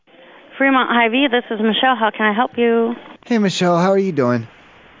Fremont Hy-Vee. This is Michelle. How can I help you? Hey, Michelle, how are you doing?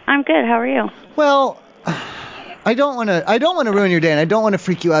 I'm good. How are you? Well, I don't want to ruin your day, and I don't want to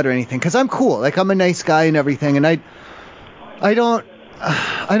freak you out or anything, because I'm cool. Like, I'm a nice guy and everything, and I don't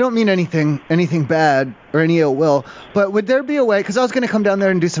mean anything bad or any ill will. But would there be a way? Because I was going to come down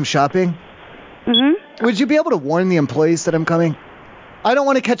there and do some shopping. Mm-hmm. Would you be able to warn the employees that I'm coming? I don't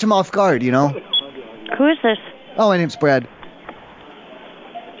want to catch them off guard, you know. Who is this? Oh, my name's Brad.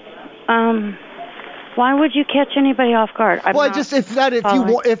 Why would you catch anybody off guard?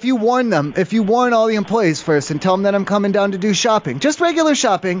 If you warn all the employees first and tell them that I'm coming down to do shopping, just regular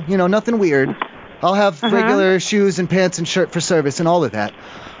shopping, you know, nothing weird. I'll have regular shoes and pants and shirt for service and all of that.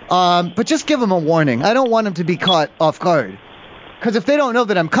 But just give them a warning. I don't want them to be caught off guard. Because if they don't know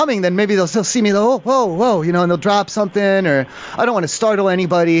that I'm coming, then maybe they'll still see me, whoa, you know, and they'll drop something, or I don't want to startle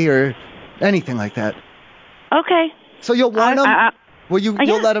anybody or anything like that. Okay. So you'll warn them?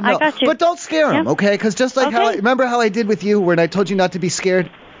 You'll let them know. I got you. But don't scare them, okay? Because just like remember how I did with you when I told you not to be scared?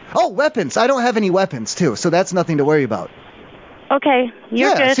 Oh, weapons. I don't have any weapons, too, so that's nothing to worry about. Okay,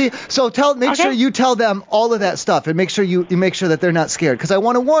 you're good. See, so make sure you tell them all of that stuff, and make sure you make sure that they're not scared. Because I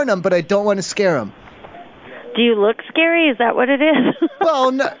want to warn them, but I don't want to scare them. Do you look scary? Is that what it is?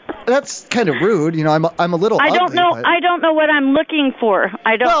 Well, no, that's kind of rude. You know, I'm a little ugly. I don't know. But... I don't know what I'm looking for.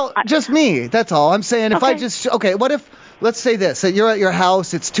 Well, just me. That's all. I'm saying if what if, let's say this, that you're at your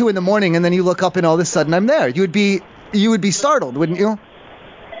house, it's 2 a.m, and then you look up and all of a sudden I'm there. You would be startled, wouldn't you?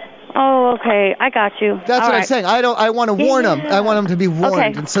 Oh, okay. I got you. That's what I'm saying. I want to warn them. I want them to be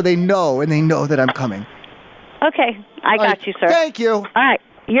warned, and so they know that I'm coming. Okay. I got you, sir. Thank you. All right.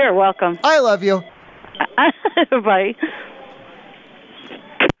 You're welcome. I love you. Bye.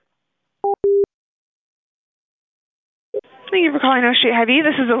 Thank you for calling O Street Hy-Vee.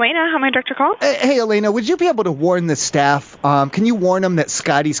 This is Elena. How may I direct your call? Hey, Elena, would you be able to warn the staff? Can you warn them that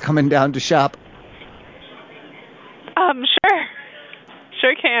Scotty's coming down to shop? Sure.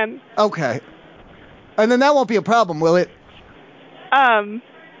 Sure can. Okay. And then that won't be a problem, will it?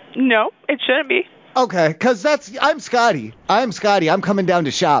 No, it shouldn't be. Okay, because I'm Scotty. I'm coming down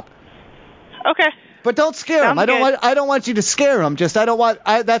to shop. Okay. But don't scare them. I don't want you to scare them. That's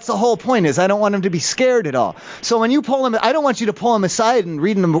the whole point is I don't want them to be scared at all. So when you pull them, I don't want you to pull them aside and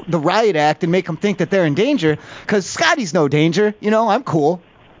read them the riot act and make them think that they're in danger, because Scotty's no danger. You know, I'm cool.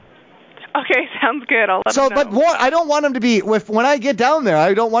 Okay, sounds good. I'll let them know. But I don't want them to be, when I get down there,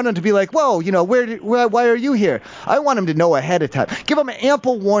 I don't want them to be like, whoa, you know, why are you here? I want them to know ahead of time. Give them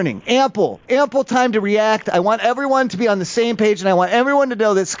ample warning, ample time to react. I want everyone to be on the same page, and I want everyone to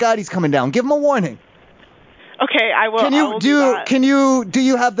know that Scotty's coming down. Give them a warning. Okay, I will. Do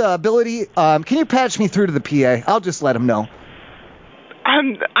you have the ability? Can you patch me through to the PA? I'll just let them know.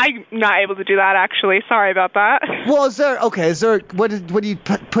 I'm not able to do that, actually. Sorry about that. Well, what do you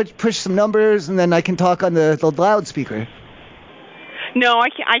push some numbers and then I can talk on the loudspeaker? No,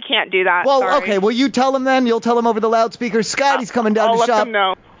 I can't do that. Well, sorry. Okay, will you tell them then? You'll tell them over the loudspeaker, Scotty's coming down to shop. I'll let them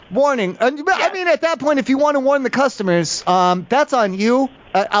know. Warning. Yes. I mean, at that point, if you want to warn the customers, that's on you.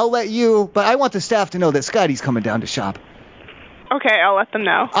 I'll let you, but I want the staff to know that Scotty's coming down to shop. Okay, I'll let them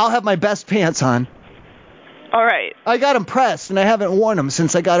know. I'll have my best pants on. All right. I got them pressed, and I haven't worn them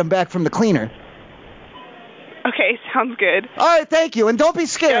since I got them back from the cleaner. Okay, sounds good. All right, thank you, and don't be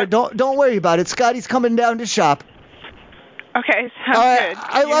scared. Yep. Don't worry about it. Scotty's coming down to shop. Okay, sounds good.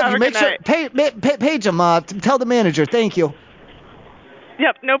 I love you. Make sure page him. Tell the manager. Thank you.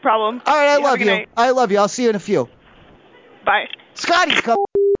 Yep, no problem. All right, I love you. Night. I love you. I'll see you in a few. Bye. Scotty's coming.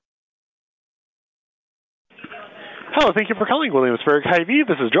 Hello, thank you for calling Williamsburg Hy-Vee.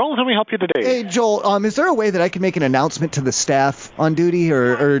 This is Joel. How may I help you today? Hey, Joel, is there a way that I can make an announcement to the staff on duty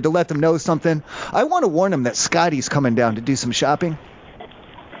or to let them know something? I want to warn them that Scotty's coming down to do some shopping.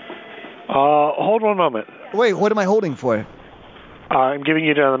 Hold 1 moment. Wait, what am I holding for? I'm giving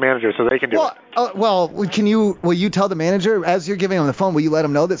you to the manager so they can do it. Will you tell the manager, as you're giving him the phone, will you let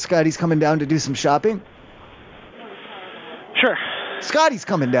him know that Scotty's coming down to do some shopping? Sure. Scotty's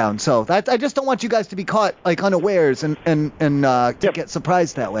coming down, so I just don't want you guys to be caught like unawares and to get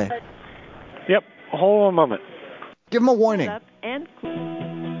surprised that way. Yep. Hold 1 moment. Give him a warning. Thank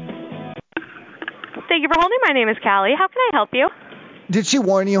you for holding. My name is Callie. How can I help you? Did she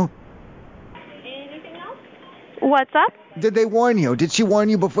warn you? Anything else? What's up? Did they warn you? Did she warn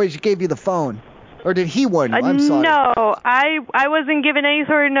you before she gave you the phone? Or did he warn you? I'm sorry. No, I wasn't given any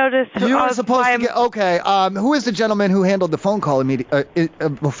sort of notice. You were supposed to get... Okay, who is the gentleman who handled the phone call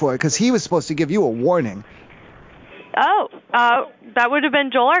before? Because he was supposed to give you a warning. Oh, that would have been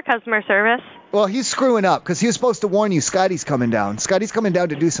Joel, our customer service. Well, he's screwing up because he was supposed to warn you Scotty's coming down. Scotty's coming down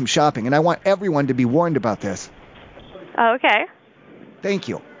to do some shopping, and I want everyone to be warned about this. Okay. Thank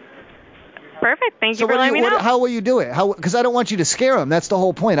you. Perfect. Thank you for letting me know. How will you do it? Because I don't want you to scare them. That's the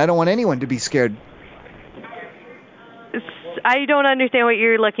whole point. I don't want anyone to be scared. I don't understand what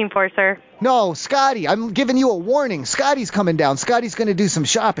you're looking for, sir. No, Scotty, I'm giving you a warning. Scotty's coming down. Scotty's going to do some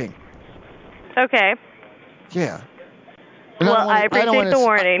shopping. Okay. Yeah. Well, I appreciate the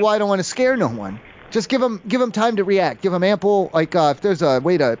warning. Well, I don't want to scare no one. Just give them time to react. Give them ample, if there's a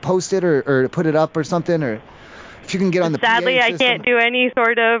way to post it or put it up or something, or if you can get on the Sadly, PA I system. can't do any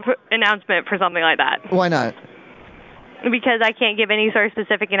sort of announcement for something like that. Why not? Because I can't give any sort of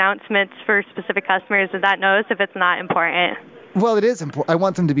specific announcements for specific customers of that notice if it's not important. Well, it is important. I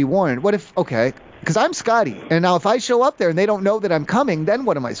want them to be warned. What if, okay, because I'm Scotty, and now if I show up there and they don't know that I'm coming, then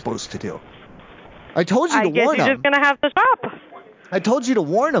what am I supposed to do? I told you to warn them. I guess you're just going to have to stop. I told you to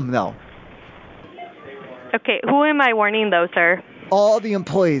warn them, though. Okay, who am I warning, though, sir? All the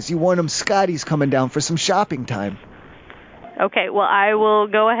employees. You warn them Scotty's coming down for some shopping time. Okay, well, I will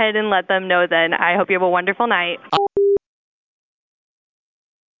go ahead and let them know then. I hope you have a wonderful night.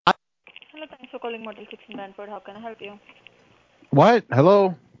 Hello, thanks for calling Motel 6 in Brantford. How can I help you? What?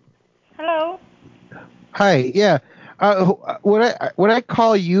 Hello? Hello? Hi, yeah. When I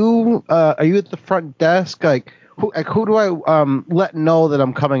call you, are you at the front desk? Who do I let know that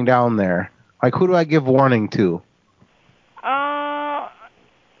I'm coming down there? Like, who do I give warning to?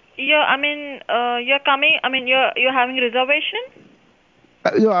 You're coming, you're having a reservation?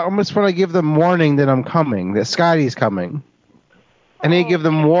 I almost want to give them warning that I'm coming, that Scotty's coming. And they give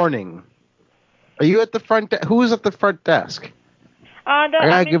them warning. Are you at the front who's at the front desk? I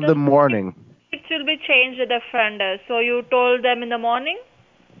gotta give them warning. It will be changed at the front desk. So you told them in the morning?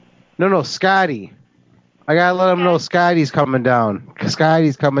 No, Scotty. I gotta let them know Scotty's coming down.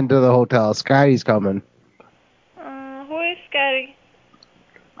 Scotty's coming to the hotel. Scotty's coming. Who is Scotty?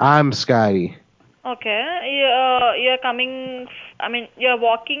 I'm Scotty. Okay. You're coming, you're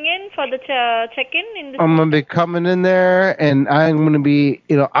walking in for the check-in in the I'm gonna be coming in there, and I'm gonna be,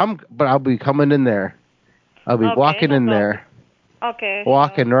 but I'll be coming in there. I'll be walking in there. Okay.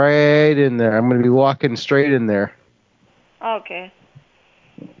 Walking right in there. I'm gonna be walking straight in there. Okay.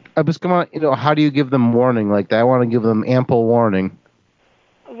 I was gonna, how do you give them warning like that? I want to give them ample warning.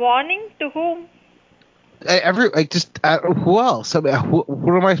 Warning to whom? Who else? I mean,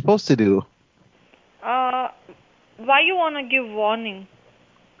 what am I supposed to do? Why you wanna give warning?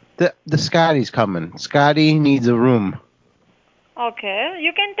 The Scotty's coming. Scotty needs a room. Okay,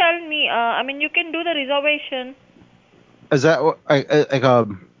 you can tell me. You can do the reservation. Is that like a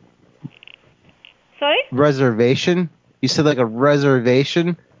Sorry? reservation? You said like a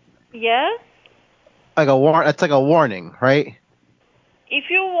reservation? Yeah. Like a That's like a warning, right? If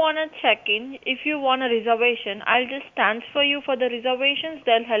you want to check in, if you want a reservation, I'll just transfer you for the reservations.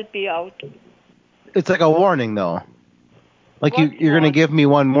 They'll help you out. It's like a warning, though. Like you're gonna give me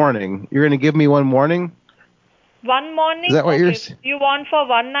one warning. You're gonna give me one warning. One morning? Is that what You want for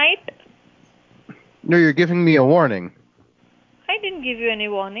one night? No, you're giving me a warning. I didn't give you any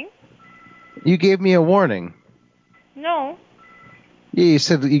warning. You gave me a warning. No. Yeah, you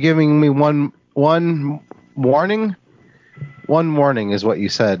said you're giving me one warning. One warning is what you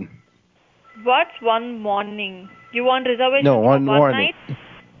said. What's one morning? You want reservation No, for one one warning.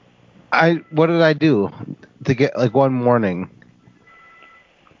 night? What did I do to get like one warning?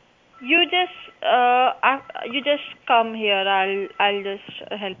 You just come here. I'll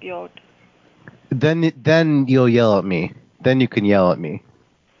just help you out. Then you'll yell at me. Then you can yell at me.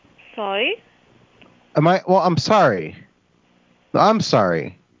 Sorry? I'm sorry. I'm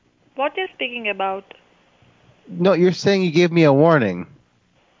sorry. What are you speaking about? No, you're saying you gave me a warning.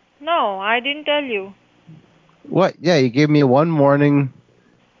 No, I didn't tell you. What? Yeah, you gave me one warning,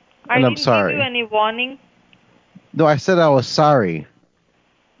 and I'm sorry. I didn't give you any warning. No, I said I was sorry.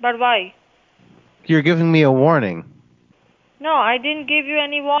 But why? You're giving me a warning. No, I didn't give you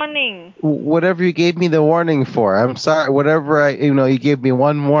any warning. Whatever you gave me the warning for, I'm sorry. Whatever you gave me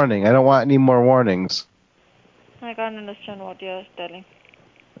one warning. I don't want any more warnings. I can't understand what you're telling.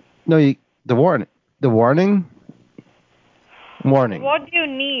 No, the warning. The warning? Warning. What do you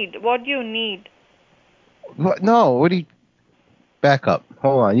need? What do you need? What? No, what do you... Back up.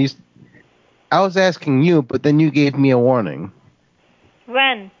 Hold on. I was asking you, but then you gave me a warning.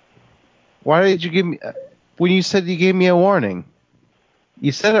 When? Why did you give me... When you said you gave me a warning.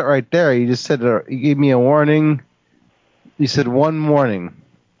 You said it right there. You just said you gave me a warning. You said one warning.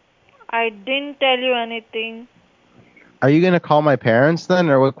 I didn't tell you anything. Are you going to call my parents then,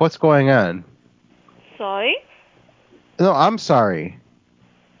 or what's going on? Sorry? No, I'm sorry.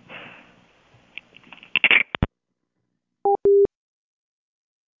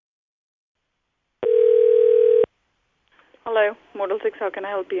 Hello, Model 6, how can I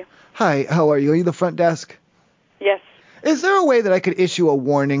help you? Hi, how are you? Are you the front desk? Yes. Is there a way that I could issue a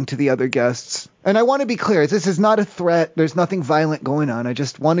warning to the other guests? And I want to be clear, this is not a threat. There's nothing violent going on. I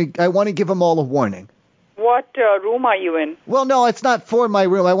want to give them all a warning. What room are you in? Well, no, it's not for my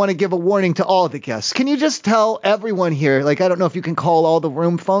room. I want to give a warning to all the guests. Can you just tell everyone here, like, I don't know if you can call all the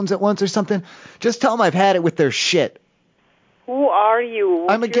room phones at once or something. Just tell them I've had it with their shit. Who are you?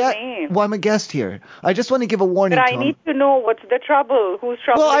 What's your name? Well, I'm a guest here. I just want to give a warning But to I them. need to know what's the trouble. Who's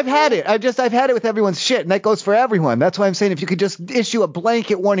trouble? Well, I've had it. I've had it with everyone's shit, and that goes for everyone. That's why I'm saying if you could just issue a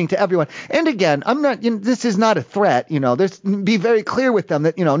blanket warning to everyone. And again, I'm not. This is not a threat. Be very clear with them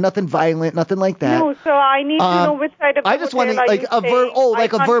that nothing violent, nothing like that. No, so I need to know which side of the I just want to hotel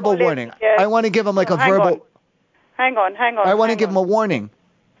like a verbal warning. I want to give them like a verbal. Hang on. I want to give them a warning.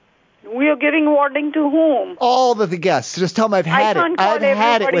 We are giving warning to whom? All of the guests. Just tell them I've had it. I've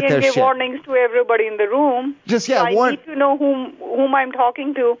had it with their shit. I can't call everybody and give warnings to everybody in the room. I need to know whom I'm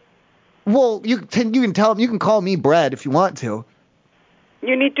talking to. Well, you can tell them. You can call me Brad if you want to.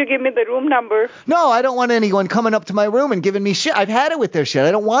 You need to give me the room number. No, I don't want anyone coming up to my room and giving me shit. I've had it with their shit. I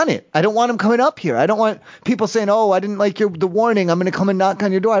don't want it. I don't want them coming up here. I don't want people saying, "Oh, I didn't like the warning. I'm going to come and knock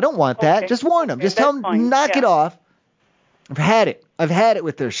on your door." I don't want that. Just warn them. Just tell them, knock it off. I've had it. I've had it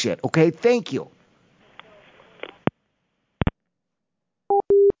with their shit. Okay? Thank you.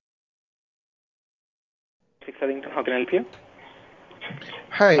 How can I help you?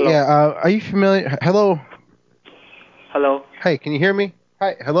 Hi. Hello. Yeah. Are you familiar? Hello. Hello. Hey, can you hear me?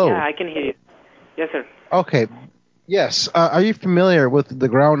 Hi. Hello. Yeah, I can hear you. Yes, sir. Okay. Yes. Are you familiar with the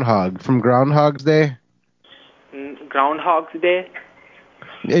groundhog from Groundhog's Day? Groundhog's Day?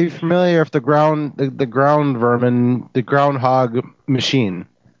 Are you familiar with the ground vermin, the groundhog machine?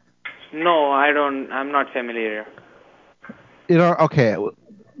 No, I don't. I'm not familiar. Okay.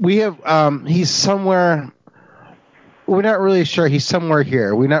 We have. He's somewhere. We're not really sure. He's somewhere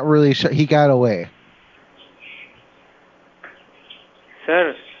here. We're not really sure. He got away.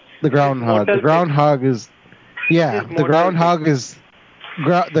 Sir. The groundhog. The groundhog is. Yeah. The groundhog is.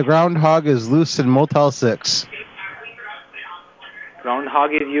 The groundhog is loose in Motel 6.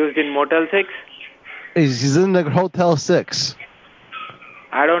 Groundhog is used in Motel 6? He's in the Hotel 6.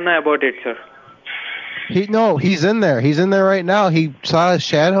 I don't know about it, sir. He's in there. He's in there right now. He saw a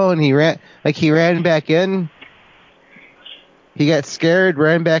shadow and he ran back in. He got scared,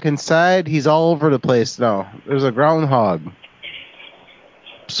 ran back inside. He's all over the place now. There's a groundhog.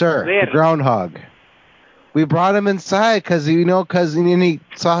 Sir, Where? The groundhog. We brought him inside because he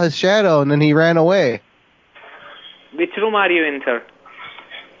saw his shadow and then he ran away. Which room are you in, sir?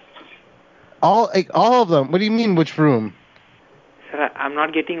 All of them. What do you mean, which room? Sir, I'm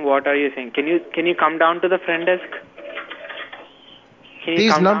not getting what are you saying. Can you come down to the front desk?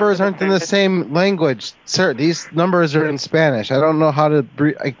 These numbers aren't in the same language, sir. These numbers are in Spanish. I don't know how to.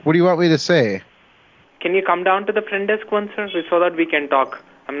 What do you want me to say? Can you come down to the front desk once, sir, so that we can talk?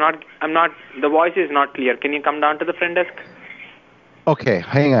 I'm not. The voice is not clear. Can you come down to the front desk? Okay,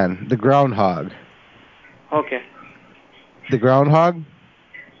 hang on. The groundhog. Okay. The groundhog?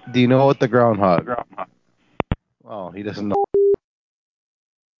 Do you know what the groundhog? Oh, he doesn't know.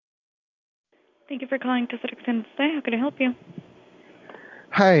 Thank you for calling to Extended Stay. How can I help you?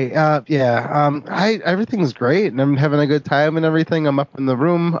 Hi. Everything's great, and I'm having a good time and everything. I'm up in the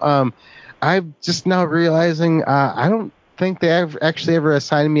room. I'm just now realizing I don't think they actually ever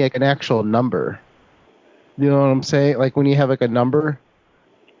assigned me like an actual number. You know what I'm saying? Like when you have like a number.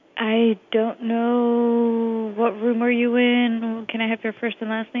 I don't know. What room are you in? Can I have your first and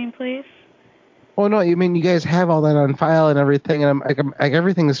last name, please? Oh no, you mean you guys have all that on file and everything, and I'm like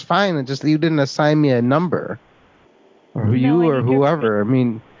everything is fine. It's just that you didn't assign me a number, or whoever. I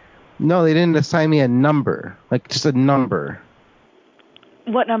mean, no, they didn't assign me a number, like just a number.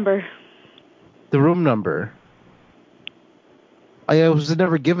 What number? The room number. I was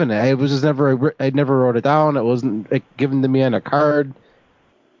never given it. I never wrote it down. It wasn't given to me on a card.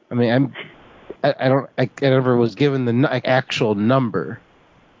 I mean, I never was given the actual number.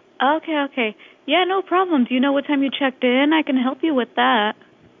 Okay. Yeah, no problem. Do you know what time you checked in? I can help you with that.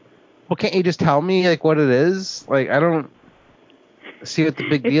 Well, can't you just tell me what it is? I don't see what the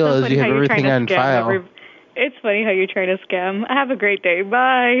big deal is. You have everything on file. It's funny how you're trying to scam. Have a great day.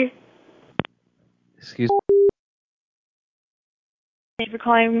 Bye. Excuse me. Thank you for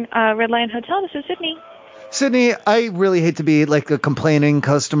calling Red Lion Hotel. This is Sydney. Sydney, I really hate to be like a complaining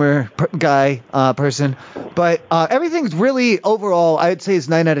customer person, but everything's really overall, I'd say it's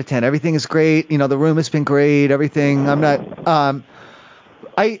 9 out of 10. Everything is great. The room has been great. Everything. I'm not.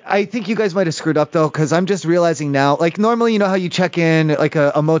 I think you guys might have screwed up, though, because I'm just realizing now, like, normally, you know how you check in, like,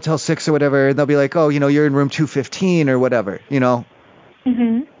 a Motel 6 or whatever, and they'll be like, oh, you know, you're in room 215 or whatever, you know?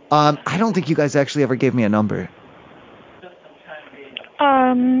 Mm-hmm. I don't think you guys actually ever gave me a number.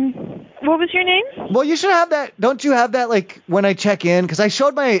 What was your name? Well, you should have that. Don't you have that, like, when I check in? Because I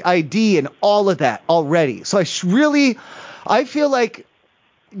showed my ID and all of that already. So I feel like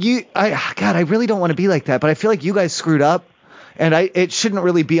God, I really don't want to be like that, but I feel like you guys screwed up, and it shouldn't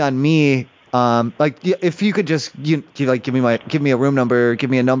really be on me. Like, if you could just, like, give me a room number, give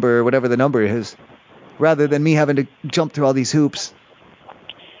me a number, whatever the number is, rather than me having to jump through all these hoops.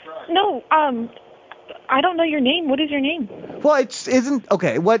 No, I don't know your name. What is your name? Well,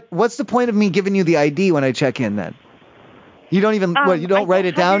 okay. What's the point of me giving you the ID when I check in then? You don't even you don't write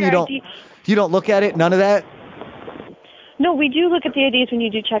it down. You don't look at it. None of that. No, we do look at the IDs when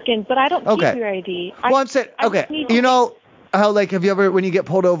you do check in, but I don't keep your ID. Well, I'm saying You know how, like, have you ever, when you get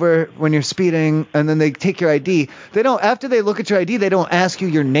pulled over when you're speeding and then they take your ID, they don't, after they look at your ID, they don't ask you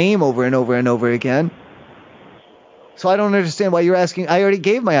your name over and over and over again. So I don't understand why you're asking. I already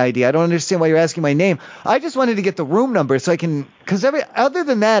gave my ID. I don't understand why you're asking my name. I just wanted to get the room number so I can, because other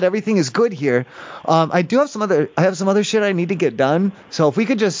than that, everything is good here. I have some other shit I need to get done. So if you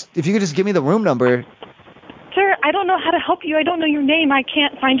could just give me the room number. Sir, I don't know how to help you. I don't know your name. I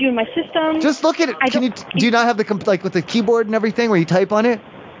can't find you in my system. Just look at it. Do you not have like with the keyboard and everything where you type on it?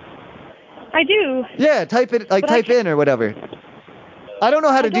 I do. Yeah, type in or whatever. I don't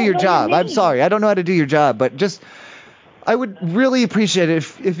know how to do your job. I'm sorry. I don't know how to do your job, but just, I would really appreciate it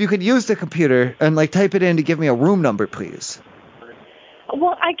if you could use the computer and, like, type it in to give me a room number, please.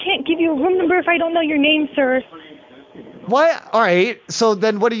 Well, I can't give you a room number if I don't know your name, sir. Why? All right. So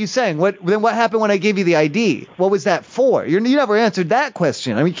then what are you saying? What happened when I gave you the ID? What was that for? You never answered that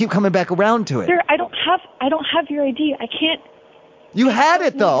question. I mean, you keep coming back around to it. Sir, I don't have your ID. I can't. You had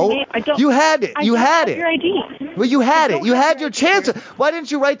it, though. You had it. You had it. Your ID. Well, you had it. You had your chance. Why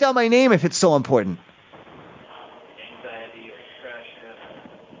didn't you write down my name if it's so important?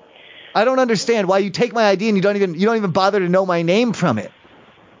 I don't understand why you take my ID and you don't even bother to know my name from it.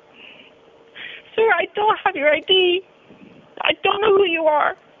 Sir, I don't have your ID. I don't know who you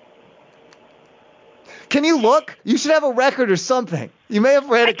are. Can you look? You should have a record or something. You may have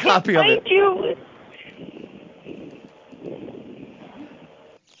read a copy of it. I can't find you.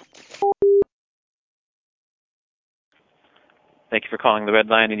 Thank you for calling the Red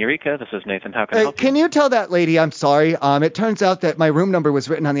Lion in Eureka. This is Nathan. How can I help you? Can you tell that lady I'm sorry? It turns out that my room number was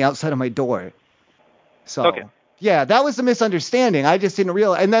written on the outside of my door. So, okay. Yeah, that was the misunderstanding. I just didn't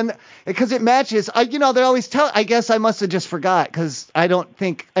realize. And then, because it matches, they always tell, I guess I must have just forgot, because I don't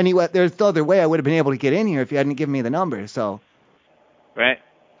think there's no other way I would have been able to get in here if you hadn't given me the number, so. Right.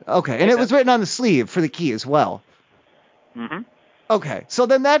 Okay, and it was written on the sleeve for the key as well. Mm-hmm. Okay, so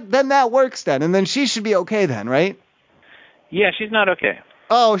then that works then, and then she should be okay then, right? Yeah, she's not okay.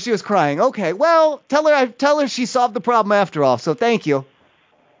 Oh, she was crying. Okay, well, tell her she solved the problem after all, so thank you.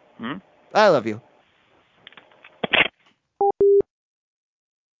 Hmm? I love you.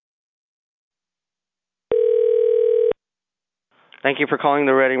 Thank you for calling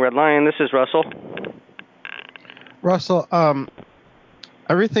the Red Lion. This is Russell. Russell,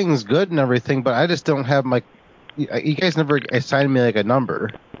 everything's good and everything, but I just don't have my... You guys never assigned me, like, a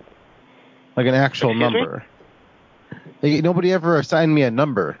number. Like an actual number. Like, nobody ever assigned me a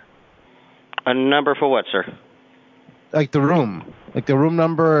number. A number for what, sir? Like the room. Like the room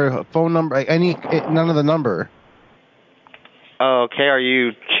number, phone number, none of the number. Okay, are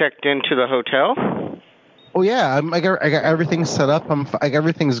you checked into the hotel? Oh yeah, I got everything set up.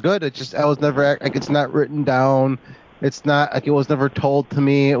 Everything's good. It's just I was never it's not written down. It's not it was never told to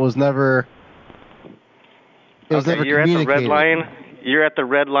me. It was never. Never you're communicated. At the Red Lion. You're at the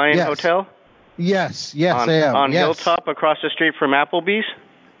Red Lion Hotel. Yes, I am. On Hilltop, across the street from Applebee's.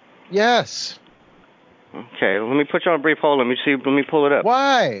 Yes. Okay, let me put you on a brief hold. Let me pull it up.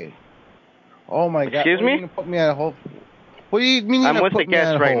 Why? Oh my God! Excuse me? You put me on a hold. What do you mean? I'm with the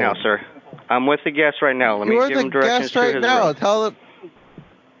guest right now, sir. I'm with the guest right now. Let me give him directions to his room. Now. Tell them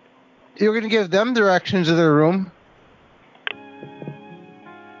you're going to give them directions to their room.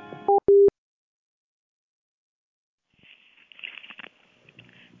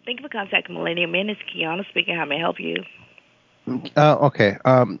 Thank you for contacting Millennium Inn. It's Kiana speaking. How may I help you? Okay.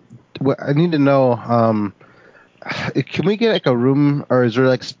 I need to know. Can we get like a room, or is there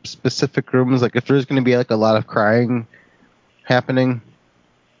like specific rooms? Like if there's going to be like a lot of crying happening.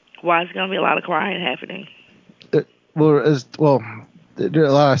 Why is there going to be a lot of crying happening? There are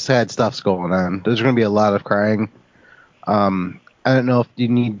a lot of sad stuff's going on. There's going to be a lot of crying. I don't know if you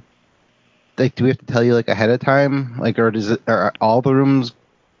need. Like, do we have to tell you like ahead of time? Like, or are all the rooms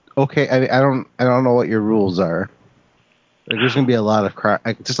Okay, I don't know what your rules are. Like, there's gonna be a lot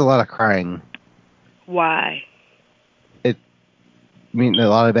of just a lot of crying. Why? I mean, a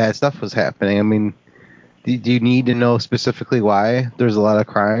lot of bad stuff was happening. I mean, do you need to know specifically why there's a lot of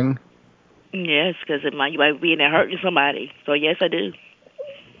crying? Yes, because you might be in there hurting somebody. So yes, I do.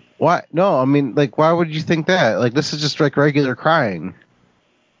 Why? No, I mean, like, why would you think that? Like, this is just like regular crying.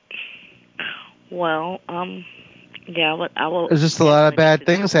 Well, yeah, I will. There's just a lot of bad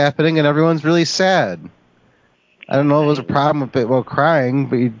things happening, and everyone's really sad. I don't know if there's a problem with it while crying,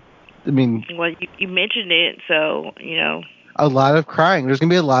 but Well, you mentioned it, so a lot of crying. There's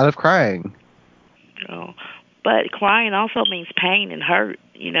gonna be a lot of crying. Oh, but crying also means pain and hurt,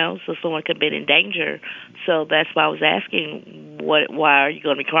 so someone could be in danger. So that's why I was asking, why are you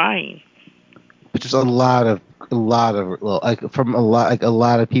going to be crying? But just a lot of from a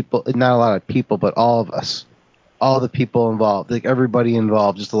lot of people, not a lot of people, but all of us, all the people involved, like everybody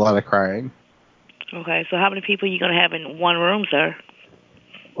involved, just a lot of crying. Okay, so how many people are you going to have in one room, sir?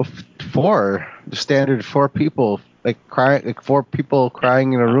 Well, 4, the standard 4 people, crying, 4 people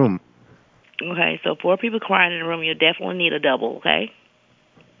crying in a room. Okay, so 4 people crying in a room, you definitely need a double, okay?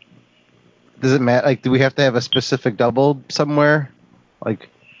 Does it matter? Like, do we have to have a specific double somewhere? Like,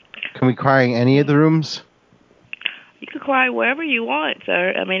 can we cry in any of the rooms? You can cry wherever you want,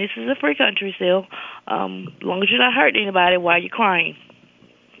 sir. I mean, this is a free country still. As long as you're not hurting anybody while you're crying.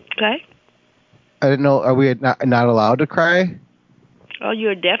 Okay? I didn't know. Are we not allowed to cry? Oh,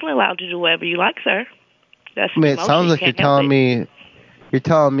 you're definitely allowed to do whatever you like, sir. That's I mean, it sounds like you're telling me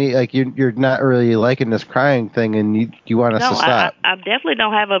like you're not really liking this crying thing, and you want us to stop. I definitely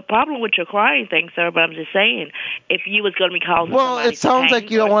don't have a problem with your crying thing, sir. But I'm just saying, if you was going to be causing somebody it sounds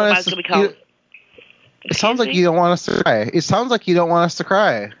like you don't want us to. It sounds like you don't want us to cry. It sounds like you don't want us to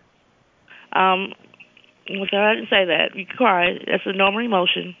cry. Well, sir, I didn't say that. You can cry. That's a normal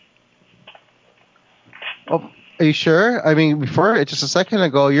emotion. Oh, are you sure? I mean, just a second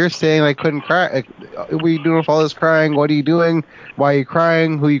ago, you're saying I couldn't cry. Like, what are you doing with all this crying? What are you doing? Why are you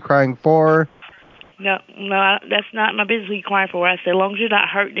crying? Who are you crying for? No, that's not my business who you're crying for. I said, as long as you're not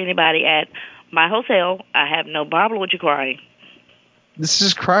hurting anybody at my hotel, I have no problem with you crying. This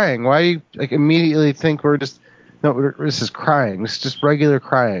is crying. Why do you immediately think we're just... No, this is crying. This is just regular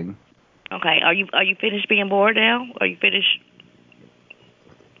crying. Okay, are you finished being bored now? Are you finished?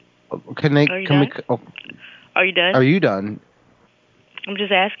 Are you done? Are you done? Are you done? I'm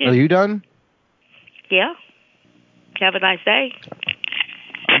just asking. Are you done? Yeah. Have a nice day.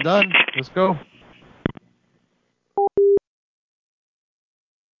 I'm done. Let's go.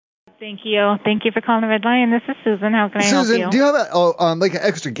 Thank you. Thank you for calling the Red Lion. This is Susan. How can I help you? Susan, do you have like an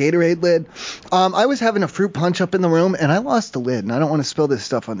extra Gatorade lid? I was having a fruit punch up in the room, and I lost the lid, and I don't want to spill this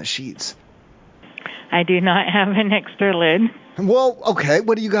stuff on the sheets. I do not have an extra lid. Well, okay.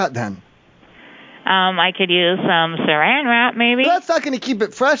 What do you got then? I could use some saran wrap, maybe. Well, that's not going to keep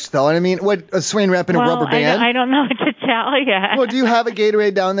it fresh, though. I mean, what, a saran wrap in a rubber band? I don't know what to tell you. Well, do you have a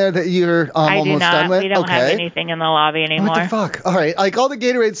Gatorade down there that you're almost done with? We don't have anything in the lobby anymore. What the fuck? All right. Like, all the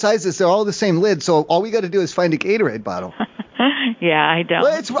Gatorade sizes, they're all the same lid, so all we got to do is find a Gatorade bottle. Yeah, I don't.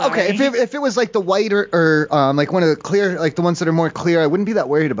 Well, it's okay. If it was like the white or like one of the clear, like the ones that are more clear, I wouldn't be that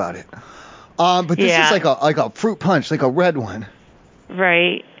worried about it. But this is like a fruit punch, like a red one.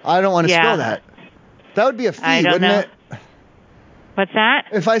 Right. I don't want to spill that. That would be a fee, wouldn't it? What's that?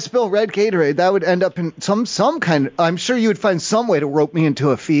 If I spill red Gatorade, that would end up in some kind. I'm sure you would find some way to rope me into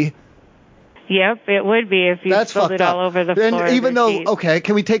a fee. Yep, it would be if you spilled it all over the floor. And even though, okay,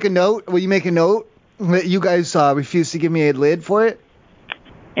 can we take a note? Will you make a note that you guys refuse to give me a lid for it?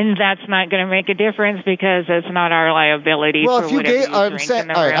 And that's not going to make a difference because it's not our liability for whatever you drink in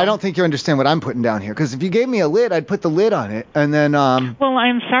the room. I don't think you understand what I'm putting down here. Because if you gave me a lid, I'd put the lid on it, and then. Well,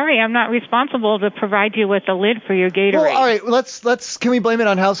 I'm sorry, I'm not responsible to provide you with a lid for your Gatorade. Well, all right, let's. Can we blame it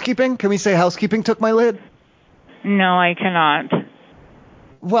on housekeeping? Can we say housekeeping took my lid? No, I cannot.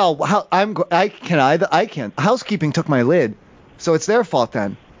 Well, I can. Housekeeping took my lid, so it's their fault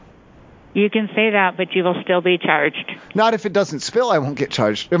then. You can say that, but you will still be charged. Not if it doesn't spill, I won't get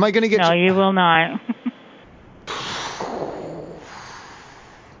charged. Am I going to get... No, you will not.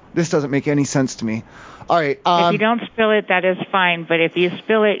 This doesn't make any sense to me. All right. If you don't spill it, that is fine, but if you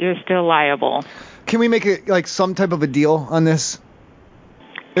spill it, you're still liable. Can we make it like some type of a deal on this?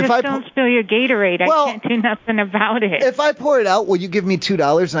 Just don't spill your Gatorade. I can't do nothing about it. If I pour it out, will you give me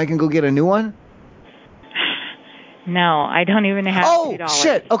 $2 and I can go get a new one? No, I don't even have $2. Oh,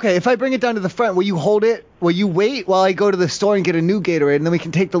 shit. Okay, if I bring it down to the front, will you hold it? Will you wait while I go to the store and get a new Gatorade, and then we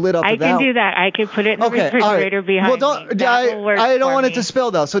can take the lid off of that? I can do that. I can put it in the refrigerator behind me. I don't want it to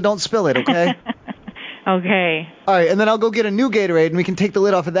spill, though, so don't spill it, okay? Okay. All right, and then I'll go get a new Gatorade, and we can take the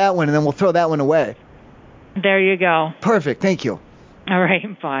lid off of that one, and then we'll throw that one away. There you go. Perfect. Thank you. All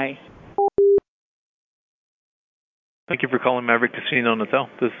right. Bye. Thank you for calling Maverick Casino and Hotel.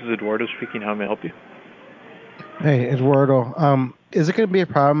 This is Eduardo speaking. How may I help you? Hey, Eduardo. Is it going to be a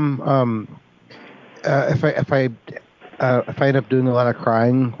problem if I end up doing a lot of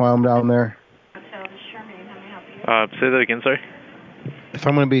crying while I'm down there? Say that again, sorry. If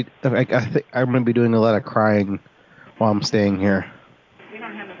I'm going to be, I think I'm going to be doing a lot of crying while I'm staying here. We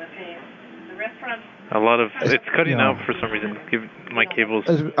don't have a buffet. The restaurant. A lot of it's cutting out for some reason. Give my cables.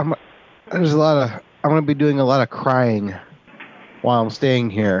 I'm going to be doing a lot of crying while I'm staying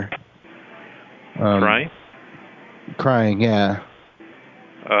here. Crying? Crying, yeah.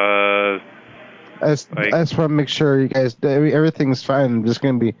 I just want to make sure you guys, everything's fine. I'm just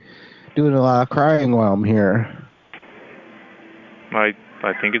going to be doing a lot of crying while I'm here. I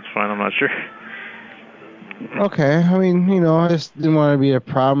think it's fine. I'm not sure. Okay. I mean, I just didn't want to be a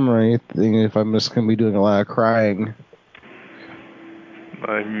problem or anything if I'm just going to be doing a lot of crying.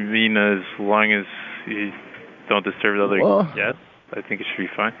 I mean, as long as you don't disturb the other guests, I think it should be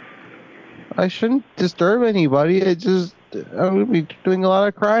fine. I shouldn't disturb anybody. I would be doing a lot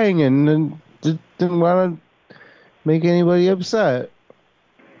of crying and just didn't want to make anybody upset.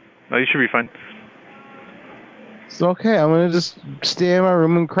 No, you should be fine. It's okay. I'm going to just stay in my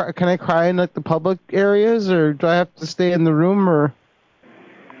room and cry. Can I cry in like the public areas, or do I have to stay in the room, or?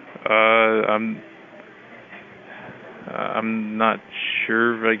 I'm not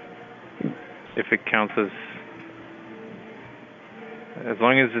sure, like, if it counts as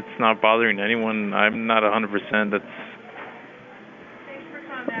long as it's not bothering anyone. I'm not 100%. That's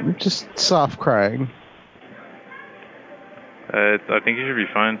just soft crying. I think you should be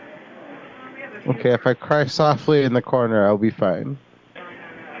fine. Okay, if I cry softly in the corner, I'll be fine.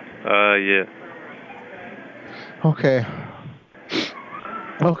 Yeah. Okay.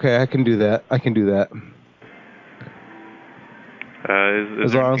 Okay, I can do that.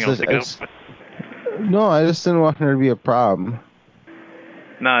 Is there anything else I can help with? No, I just didn't want there to be a problem.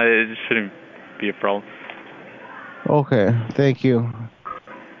 No, it just shouldn't be a problem. Okay, thank you.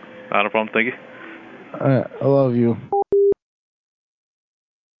 Not a problem, thank you. I love you.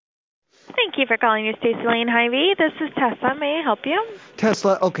 Thank you for calling your Stacy Lane Hy-Vee. This is Tessa. May I help you?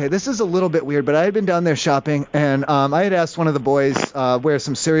 Tesla, okay, this is a little bit weird, but I had been down there shopping, and I had asked one of the boys where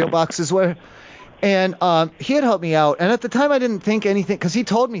some cereal boxes were, and he had helped me out, and at the time I didn't think anything, because he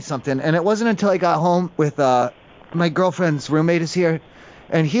told me something, and it wasn't until I got home with my girlfriend's roommate is here,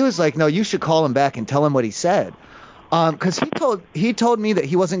 and he was like, no, you should call him back and tell him what he said. Because he told me that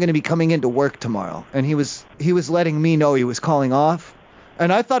he wasn't going to be coming into work tomorrow, and he was letting me know he was calling off.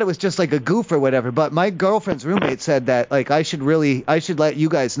 And I thought it was just like a goof or whatever, but my girlfriend's roommate said that like I should let you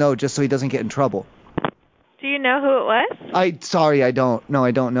guys know just so he doesn't get in trouble. Do you know who it was? I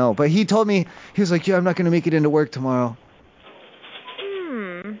don't know. But he told me, he was like, yeah, I'm not going to make it into work tomorrow.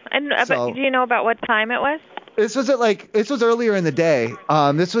 And do you know about what time it was? This was earlier in the day.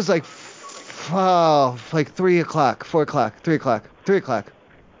 This was like 3 o'clock, 4 o'clock, 3 o'clock, 3 o'clock.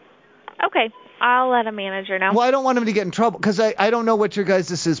 Okay. I'll let a manager know. Well, I don't want him to get in trouble because I don't know what your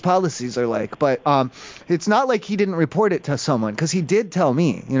guys' policies are like, but it's not like he didn't report it to someone because he did tell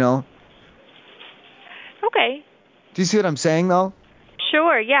me, Okay. Do you see what I'm saying though?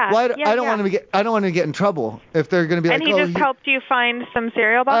 Sure, yeah. Well, I don't want him to get in trouble if they're going to be and like, he just helped you find some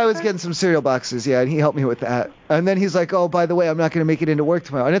cereal boxes? I was getting some cereal boxes, yeah, and he helped me with that. And then he's like, oh, by the way, I'm not going to make it into work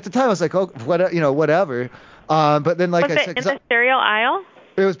tomorrow. And at the time I was like, oh, whatever. But then like was I said, in the cereal aisle?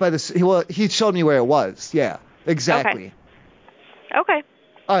 It was by he showed me where it was. Yeah, exactly. Okay.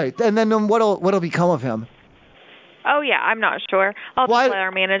 All right, and then what'll become of him? Oh yeah, I'm not sure. I'll just let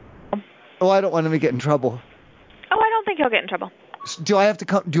our manager know. Oh, I don't want him to get in trouble. Oh, I don't think he'll get in trouble. Do I have to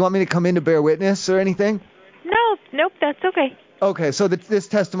come? Do you want me to come in to bear witness or anything? Nope, that's okay. Okay, so this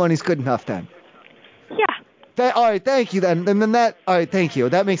testimony's good enough then. Yeah. All right, thank you then. And then all right, thank you.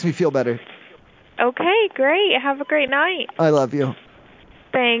 That makes me feel better. Okay, great. Have a great night. I love you.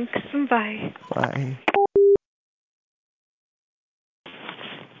 Thanks. Bye. Bye.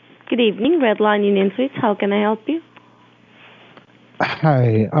 Good evening, Redline Union Suites. How can I help you?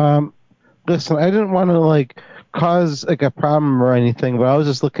 Hi. Listen, I didn't want to cause a problem or anything, but I was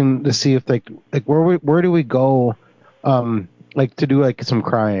just looking to see if where do we go, to do some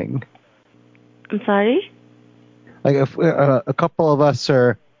crying. I'm sorry. If a couple of us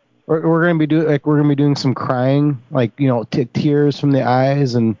we're gonna be doing some crying, tears from the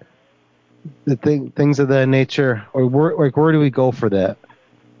eyes and the things of that nature. Or where do we go for that?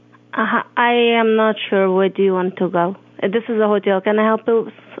 I am not sure. Where do you want to go? This is a hotel. Can I help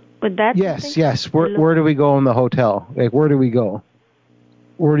you Would that? Yes. Where do we go in the hotel? Like, where do we go?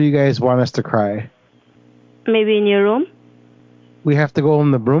 Where do you guys want us to cry? Maybe in your room. We have to go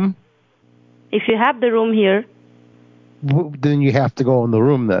in the room? If you have the room here. Then you have to go in the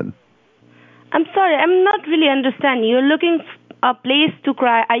room then. I'm sorry, I'm not really understanding. You're looking a place to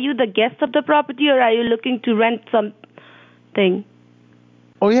cry. Are you the guest of the property or are you looking to rent something?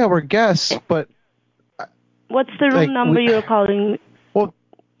 Oh yeah, we're guests, but what's the room number you're calling? Well,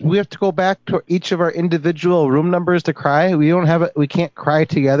 we have to go back to each of our individual room numbers to cry. We can't cry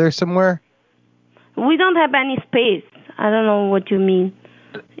together somewhere. We don't have any space. I don't know what you mean.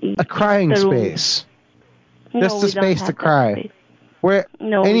 A crying space. No, just a space to cry. Space. Where?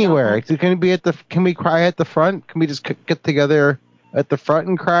 No, anywhere. Can we cry at the front? Can we just get together at the front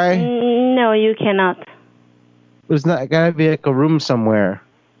and cry? No, you cannot. There's not gotta be like a room somewhere.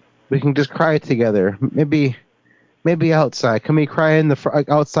 We can just cry together. Maybe outside. Can we cry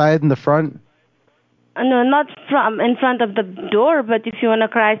outside in the front? No, not in front of the door. But if you wanna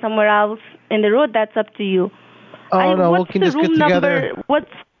cry somewhere else in the road, that's up to you. No, we can just get together.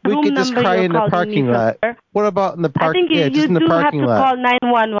 We could just cry in the parking lot. What about in the parking lot? I think you do have to call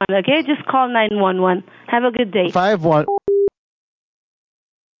 911, okay? Just call 911. Have a good day. 51.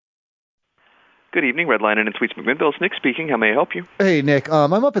 Good evening, Red Line Inn and Suites McMinnville. Nick speaking. How may I help you? Hey, Nick.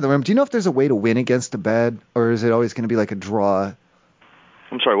 I'm up in the room. Do you know if there's a way to win against the bed, or is it always going to be like a draw?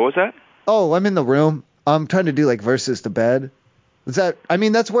 I'm sorry, what was that? Oh, I'm in the room. I'm trying to do like versus the bed.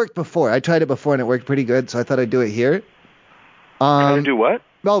 That's worked before. I tried it before and it worked pretty good, so I thought I'd do it here. Try to do what?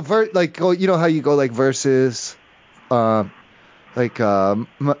 Well, you know how you go like versus, Michael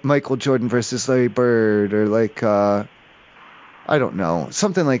Jordan versus Larry Bird, or like, I don't know,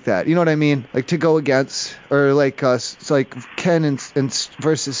 something like that. You know what I mean? Like to go against, or like like Ken and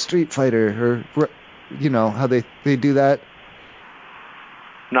versus Street Fighter, or you know how they do that.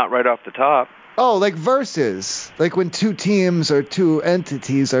 Not right off the top. Oh, like versus, like when two teams or two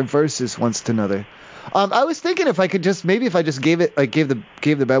entities are versus one to another. I was thinking if I just gave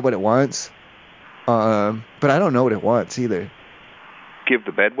the bed what it wants. But I don't know what it wants either. Give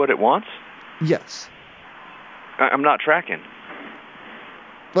the bed what it wants? Yes. I'm not tracking.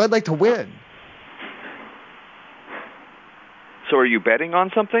 Well, I'd like to win. So are you betting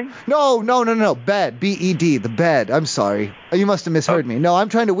on something? No. Bed. B-E-D. The bed. I'm sorry. You must have misheard me. No, I'm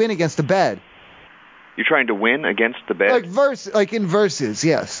trying to win against the bed. You're trying to win against the bed? Like in verses,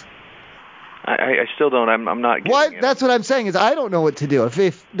 yes. I still don't. I'm not getting what? it. That's what I'm saying is I don't know what to do.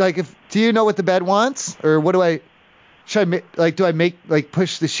 If do you know what the bed wants, or what do I? Should I do I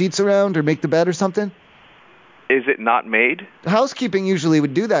push the sheets around or make the bed or something? Is it not made? Housekeeping usually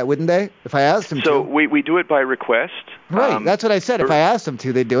would do that, wouldn't they? If I asked them to. So we do it by request. Right. That's what I said. If I asked them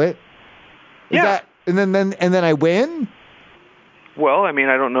to, they'd do it. And then I win. Well, I mean,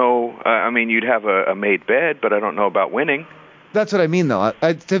 I don't know. You'd have a made bed, but I don't know about winning. That's what I mean, though.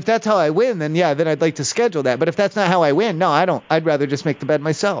 If that's how I win, then yeah, then I'd like to schedule that. But if that's not how I win, no, I don't. I'd rather just make the bed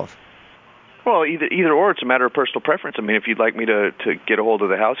myself. Well, either or, it's a matter of personal preference. I mean, if you'd like me to get a hold of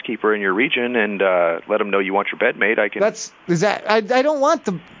the housekeeper in your region and let them know you want your bed made, I can. I don't want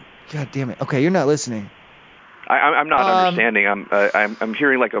the. God damn it. Okay, you're not listening. I'm not understanding. I'm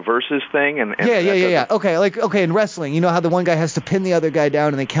hearing like a versus thing, and yeah. Okay, in wrestling, you know how the one guy has to pin the other guy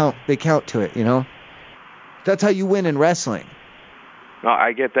down and they count to it, you know? That's how you win in wrestling. No,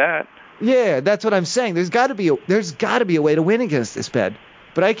 I get that. Yeah, that's what I'm saying. There's got to be a way to win against this bed,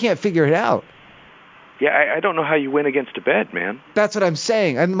 but I can't figure it out. Yeah, I don't know how you win against a bed, man. That's what I'm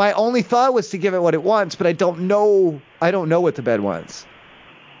saying. And my only thought was to give it what it wants, but I don't know what the bed wants.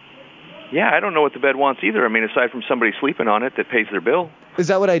 Yeah, I don't know what the bed wants either. I mean, aside from somebody sleeping on it that pays their bill. Is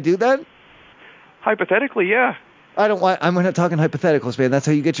that what I do then? Hypothetically, yeah. I'm not talking hypotheticals, man. That's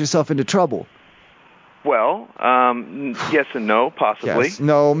how you get yourself into trouble. Well, yes and no, possibly. Yes,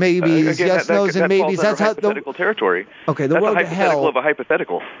 no, maybes, yes, no's, and maybes. That's how hypothetical territory. Okay, that's road to hell. Of a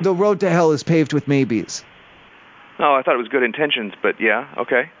hypothetical. The road to hell is paved with maybes. Oh, I thought it was good intentions, but yeah,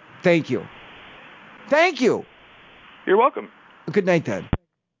 okay. Thank you. You're welcome. Good night, then.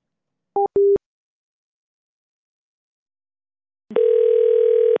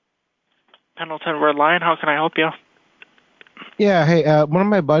 Pendleton Red Line, how can I help you? Yeah, hey, one of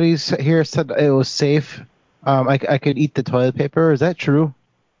my buddies here said it was safe. I could eat the toilet paper. Is that true?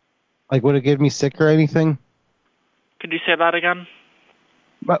 Like, would it get me sick or anything? Could you say that again?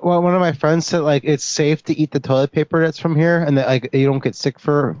 Well, one of my friends said like it's safe to eat the toilet paper that's from here, and that like you don't get sick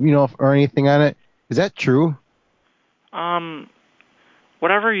or anything on it. Is that true?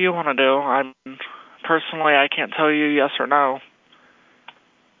 Whatever you want to do. Personally, I can't tell you yes or no.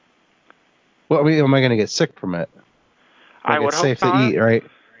 Well, am I going to get sick from it? I would it's hope safe not. to eat, right?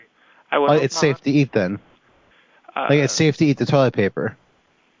 I would It's safe to eat then. It's safe to eat the toilet paper.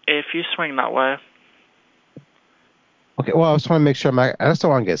 If you swing that way. Okay, well, I just want to make sure I just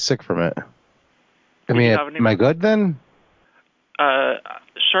don't want to get sick from it. I mean, am I good then?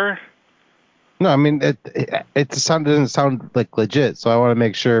 Sure. No, I mean, it doesn't sound like legit, so I want to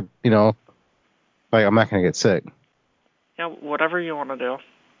make sure, I'm not going to get sick. Yeah, whatever you want to do.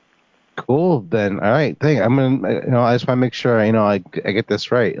 Cool, then. All right, I'm going to, I just want to make sure, I get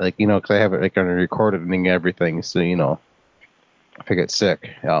this right. Because I have it, on a recording and everything, so, if I get sick,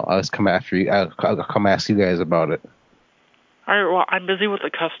 I'll just come after you. I'll come ask you guys about it. All right, well, I'm busy with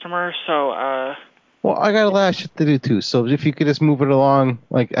the customer, so, Well, I got a lot of shit to do, too, so if you could just move it along,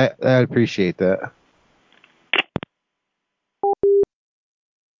 I appreciate that.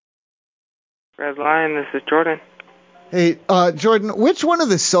 Red Lion, this is Jordan. Hey, Jordan, which one of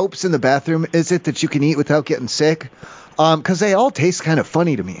the soaps in the bathroom is it that you can eat without getting sick? 'Cause they all taste kind of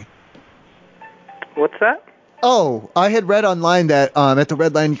funny to me. What's that? Oh, I had read online that at the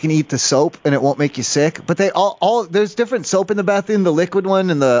Red Lion you can eat the soap and it won't make you sick. But they all there's different soap in the bathroom, the liquid one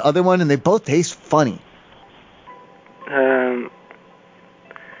and the other one, and they both taste funny. Is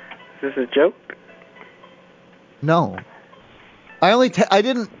this a joke? No. I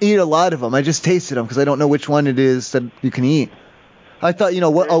didn't eat a lot of them. I just tasted them because I don't know which one it is that you can eat. I thought,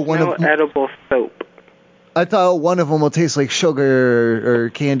 edible soap. I thought one of them will taste like sugar or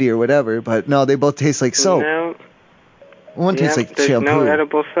candy or whatever, but no, they both taste like soap. No. One tastes like there's shampoo. no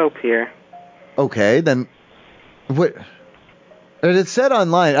edible soap here. Okay, then what? It said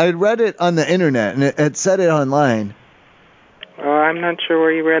online. I read it on the internet, and it said it online. Oh, I'm not sure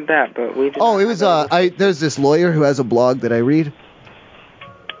where you read that, but we. Oh, it was there's this lawyer who has a blog that I read.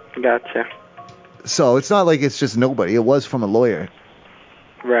 Gotcha. So it's not like it's just nobody. It was from a lawyer.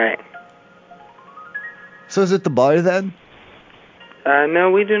 Right. So is it the bar then?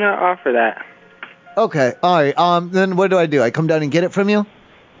 No, we do not offer that. Okay, all right. Then what do? I come down and get it from you?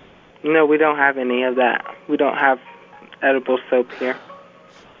 No, we don't have any of that. We don't have edible soap here.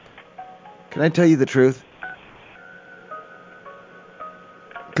 Can I tell you the truth?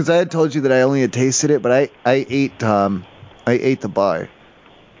 Because I had told you that I only had tasted it, but I ate the bar.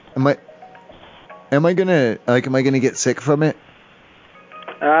 Am I gonna get sick from it?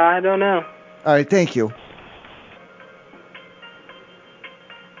 I don't know. All right, thank you.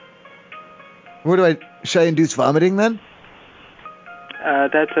 Should I induce vomiting then?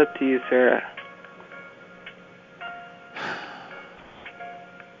 That's up to you, sir.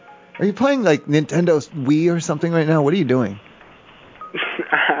 Are you playing like Nintendo Wii or something right now? What are you doing?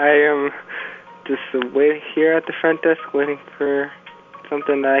 I am just waiting here at the front desk, waiting for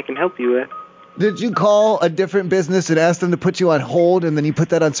something that I can help you with. Did you call a different business and ask them to put you on hold, and then you put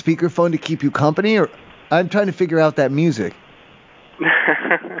that on speakerphone to keep you company? Or I'm trying to figure out that music.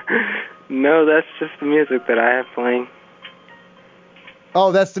 No, that's just the music that I have playing.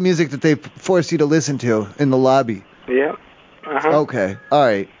 Oh, that's the music that they force you to listen to in the lobby. Yep. Uh-huh. Okay. All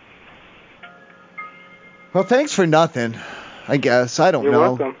right. Well, thanks for nothing. I guess I don't know. You're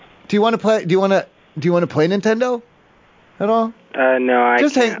welcome. Do you want to play? Do you want to play Nintendo at all? No, I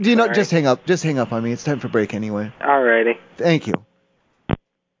can't. Just hang up. Just hang up on me. It's time for break anyway. Alrighty. Thank you.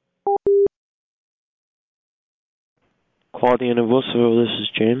 Quality Universal, this is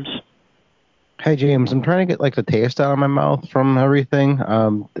James. Hi, James. I'm trying to get the taste out of my mouth from everything.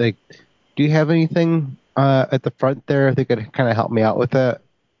 Do you have anything at the front there that could kind of help me out with that?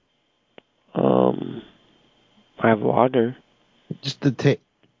 I have water. Just to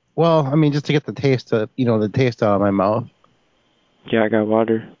just to get the taste out of my mouth. Yeah, I got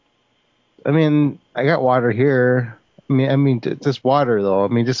water. I mean, I got water here. I mean, just water though. I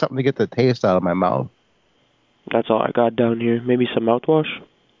mean, just something to get the taste out of my mouth. That's all I got down here. Maybe some mouthwash.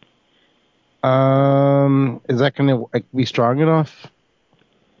 Is that gonna be strong enough?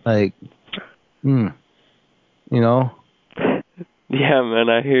 You know? Yeah, man,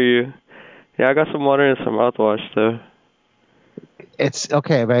 I hear you. Yeah, I got some water and some mouthwash though. It's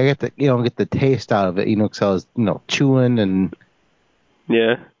okay, but I get the taste out of it, because I was, chewing and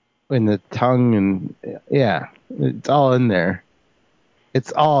yeah, in the tongue and yeah, it's all in there.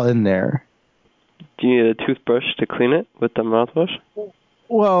 It's all in there. Do you need a toothbrush to clean it with the mouthwash?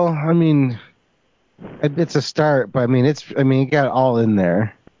 Well, I mean, it's a start, but it got it all in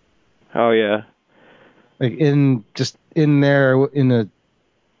there. Oh yeah. In there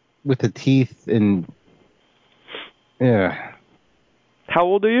with the teeth and yeah. How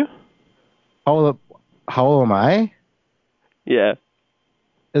old are you? How old am I? Yeah.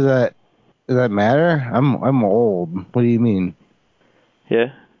 Does that matter? I'm old. What do you mean?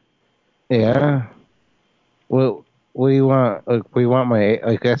 Yeah. Yeah. Well, What do you want? Like, what do you want my?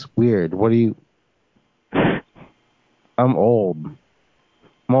 Like, that's weird. What do you? I'm old.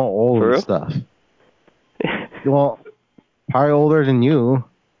 I'm all old For and real? stuff. Well, probably older than you.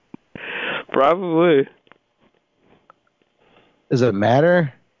 Probably. Does it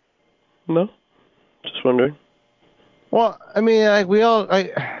matter? No. Just wondering. Well, I mean, like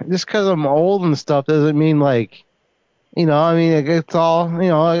just because I'm old and stuff doesn't mean like, I mean, it's all,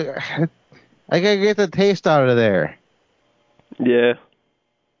 I gotta get the taste out of there. Yeah.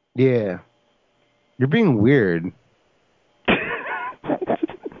 Yeah. You're being weird.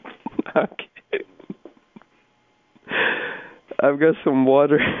 Okay. I've got some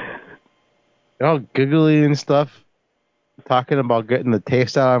water. You're all giggly and stuff. Talking about getting the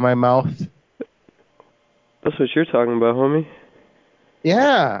taste out of my mouth. That's what you're talking about, homie.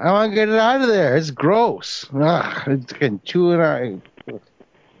 Yeah, I want to get it out of there. It's gross. Ugh, it's getting chewing out.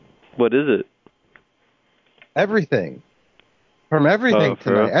 What is it? Everything. From everything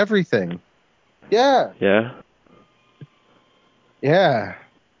tonight. real? Everything. Yeah. Yeah. Yeah.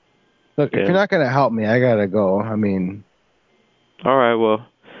 Look, if you're not going to help me, I got to go. I mean. All right, well,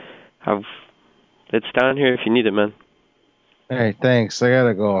 it's down here if you need it, man. Hey, thanks. I got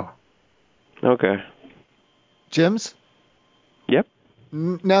to go. Okay. Jim's? Yep.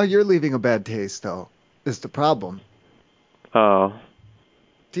 Now you're leaving a bad taste, though, is the problem. Oh.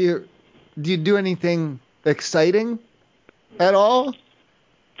 Do you do anything exciting at all?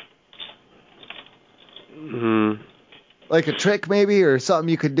 Like a trick, maybe, or something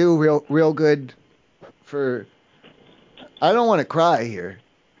you could do real good for... I don't want to cry here.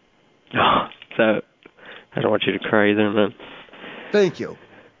 I don't want you to cry either, man. Thank you.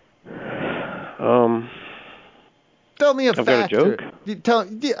 Tell me a I've fact. got a joke?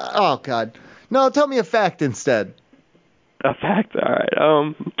 Oh, God. No, tell me a fact instead. A fact? All right.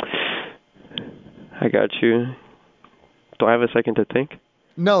 I got you. Do I have a second to think?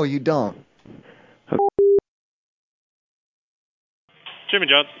 No, you don't. Okay. Jimmy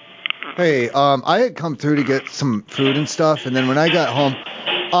John. Hey, I had come through to get some food and stuff, and then when I got home,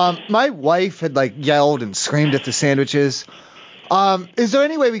 my wife had, yelled and screamed at the sandwiches. Is there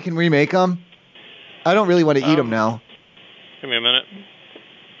any way we can remake them? I don't really want to eat them now. Give me a minute.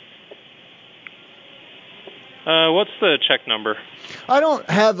 What's the check number? I don't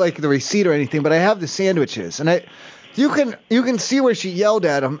have, the receipt or anything, but I have the sandwiches, and you can see where she yelled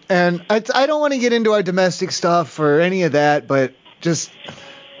at them, and I don't want to get into our domestic stuff or any of that, but just...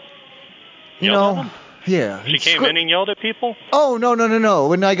 Yelled at them? Yeah. She came in and yelled at people? Oh, no.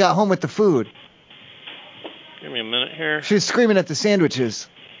 When I got home with the food. Give me a minute here. She was screaming at the sandwiches.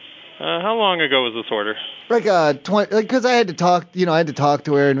 How long ago was this order? Because I had to talk, I had to talk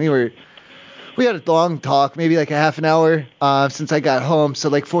to her, and we had a long talk, maybe a half an hour, since I got home,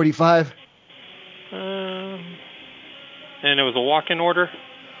 so 45. And it was a walk-in order?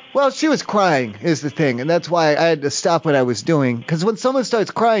 Well, she was crying, is the thing, and that's why I had to stop what I was doing. Because when someone starts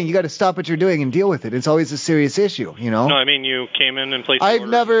crying, you got to stop what you're doing and deal with it. It's always a serious issue, No, I mean you came in and placed the I've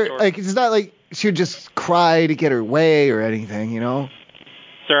order. never, it's not like she would just cry to get her way or anything,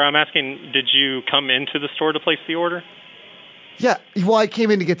 Sir, I'm asking, did you come into the store to place the order? Yeah, well, I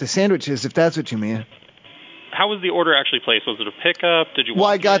came in to get the sandwiches, if that's what you mean. How was the order actually placed? Was it a pickup? Did you Well,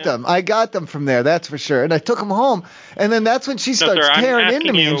 walk I got in? them. I got them from there, that's for sure. And I took them home, and then that's when she starts tearing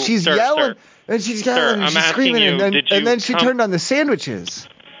into me, and she's yelling, and she's yelling, and she's screaming, and then she turned on the sandwiches.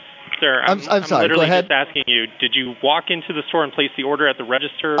 Sir, I'm sorry, literally go ahead. just asking you, did you walk into the store and place the order at the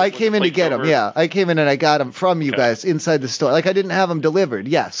register? I came in to get them, yeah. I came in and I got them from you guys inside the store. I didn't have them delivered.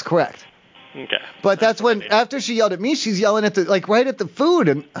 Yes, correct. Okay. But that's when, after she yelled at me, she's yelling at right at the food,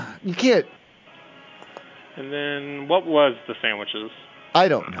 and you can't. And then what was the sandwiches? I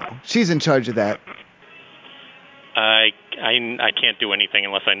don't know. She's in charge of that. I can't do anything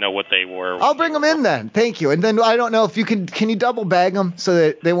unless I know what they were. I'll bring them in then. Thank you. And then I don't know if you can you double bag them so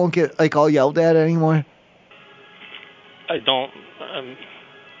that they won't get all yelled at anymore? I don't.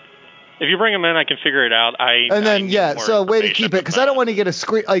 If you bring them in, I can figure it out. So way to keep it, because I don't want to get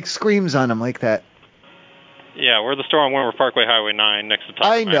screams on them like that. Yeah, we're the store on Wentworth Parkway, Highway 9, next to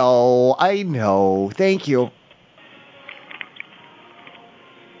Taco I know. Thank you.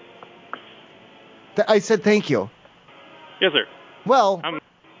 I said thank you. Yes, sir. Well,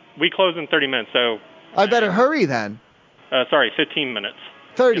 we close in 30 minutes, so... I better hurry then. Sorry, 15 minutes.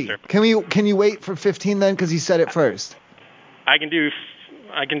 30. Yes, sir. Can you wait for 15 then, because you said it first? I can do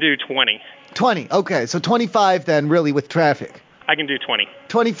 20. 20. Okay, so 25 then, really, with traffic. I can do 20.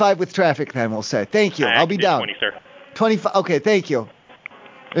 25 with traffic then, we'll say. Thank you. I'll be down. 20, sir. 25. Okay, thank you.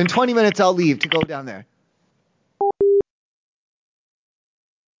 In 20 minutes, I'll leave to go down there.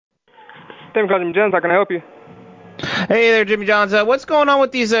 Thank you for calling Jim's. How can I help you? Hey there, Jimmy John's. What's going on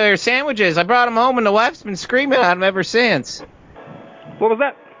with these sandwiches? I brought them home, and the wife's been screaming at them ever since. What was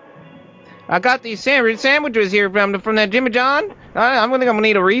that? I got these sandwiches here from that Jimmy John. I think I'm gonna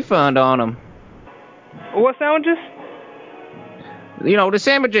need a refund on them. What sandwiches? You know, the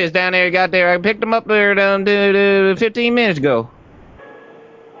sandwiches down there you got there. I picked them up there 15 minutes ago.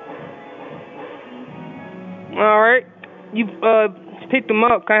 All right. You picked them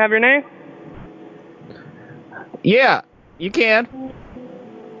up. Can I have your name? Yeah, you can.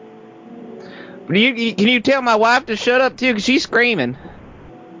 Can you tell my wife to shut up too? Because she's screaming.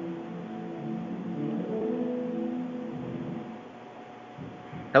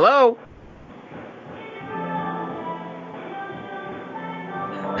 Hello?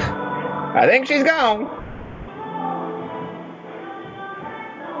 I think she's gone.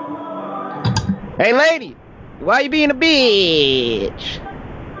 Hey, lady, why you being a bitch?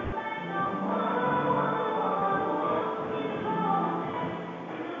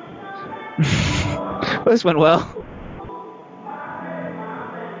 This went well.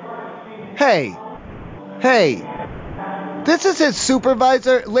 Hey. This is his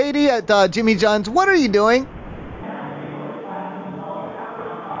supervisor, lady at Jimmy John's. What are you doing?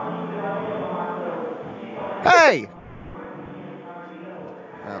 Hey!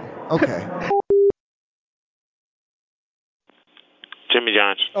 Oh, okay. Jimmy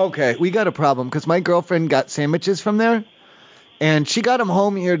John's. Okay, we got a problem because my girlfriend got sandwiches from there. And she got them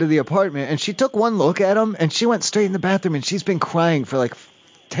home here to the apartment, and she took one look at them, and she went straight in the bathroom, and she's been crying for like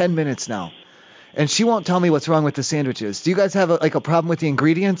 10 minutes now. And she won't tell me what's wrong with the sandwiches. Do you guys have a problem with the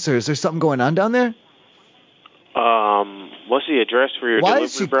ingredients, or is there something going on down there? What's the address for your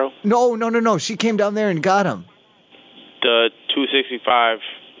delivery, bro? No. She came down there and got them. The 265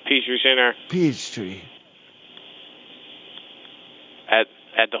 Peachtree Center. Peachtree. At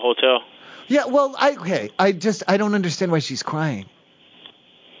the hotel? Yeah, well, I don't understand why she's crying.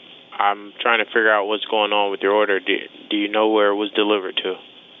 I'm trying to figure out what's going on with your order. Do you know where it was delivered to?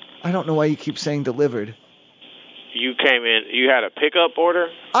 I don't know why you keep saying delivered. You came in, you had a pickup order?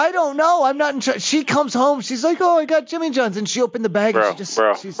 I don't know. I'm not in charge. She comes home. She's like, oh, I got Jimmy John's. And she opened the bag. Bro, and she just,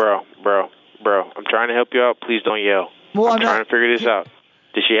 bro. I'm trying to help you out. Please don't yell. Well, I'm trying to figure this out.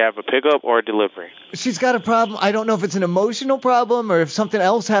 Did she have a pickup or a delivery? She's got a problem. I don't know if it's an emotional problem or if something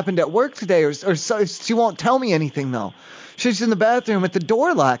else happened at work today, or so, she won't tell me anything, though. She's in the bathroom with the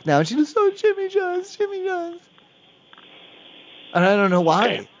door locked now. She just, oh, Jimmy John's. And I don't know why.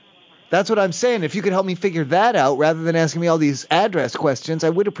 Okay. That's what I'm saying. If you could help me figure that out rather than asking me all these address questions, I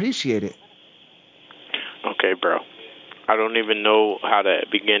would appreciate it. Okay, bro. I don't even know how to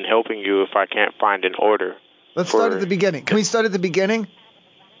begin helping you if I can't find an order. Let's start at the beginning. Can we start at the beginning?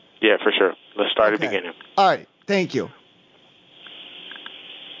 Yeah, for sure. Let's start at the beginning. All right. Thank you.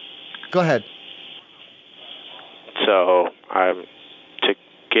 Go ahead. So, to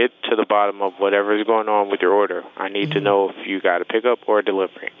get to the bottom of whatever is going on with your order, I need to know if you got a pickup or a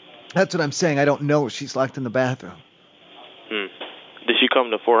delivery. That's what I'm saying. I don't know. She's locked in the bathroom. Did she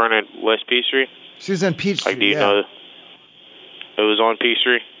come to 400 West Peachtree? She was on Peachtree, do you know it was on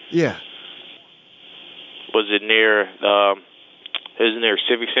Peachtree? Yeah. Was it near near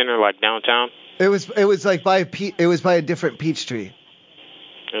Civic Center, like downtown? It was like by a different Peachtree.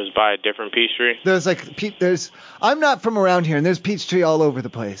 It was by a different Peachtree? I'm not from around here, and there's Peachtree all over the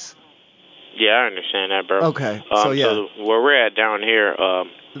place. Yeah, I understand that, bro. Okay, so yeah. So where we're at down here, our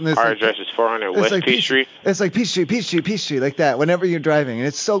address is 400 West Peachtree. It's like Peachtree, like that, whenever you're driving, and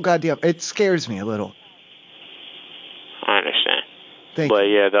it's so goddamn, it scares me a little. I understand. Thank you. But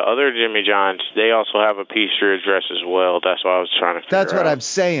yeah, the other Jimmy John's, they also have a Peachtree address as well. That's what I was trying to figure out. That's what I'm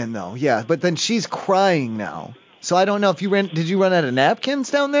saying, though, yeah. But then she's crying now. So I don't know if did you run out of napkins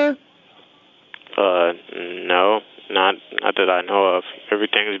down there? No, not that I know of.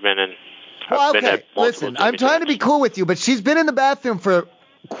 Everything's been in. Well, okay, listen, I'm trying to be cool with you, but she's been in the bathroom for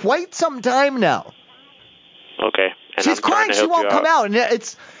quite some time now. Okay. And she's crying, she won't come out, and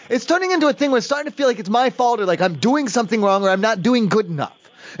it's turning into a thing where it's starting to feel like it's my fault, or like I'm doing something wrong, or I'm not doing good enough.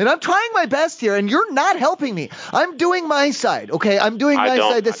 And I'm trying my best here, and you're not helping me. I'm doing my side, okay? I'm doing my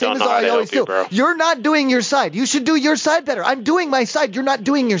side the same as I always do. You're not doing your side. You should do your side better. I'm doing my side. You're not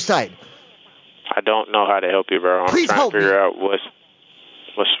doing your side. I don't know how to help you, bro. I'm trying to figure out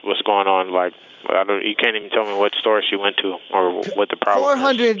what's going on. Like, you can't even tell me what store she went to or what the problem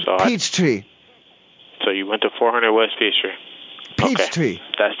 400 is. 400 Peachtree. So you went to 400 West Peachtree. Peachtree. Okay.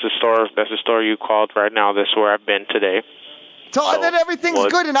 That's the store. That's the store you called right now. That's where I've been today. So then everything's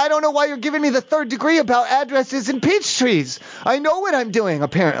good, and I don't know why you're giving me the third degree about addresses and Peachtrees. I know what I'm doing,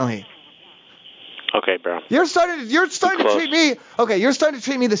 apparently. Okay, bro. You're starting to treat me. Okay, you're starting to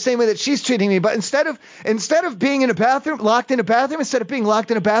treat me the same way that she's treating me. But instead of being in a bathroom, locked in a bathroom, instead of being locked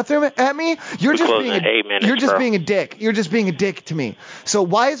in a bathroom at me, you're just being a dick. You're just being a dick to me. So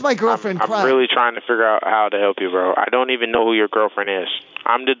why is my girlfriend crying? I'm really trying to figure out how to help you, bro. I don't even know who your girlfriend is.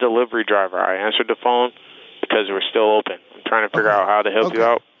 I'm the delivery driver. I answered the phone because we're still open. I'm trying to figure out how to help you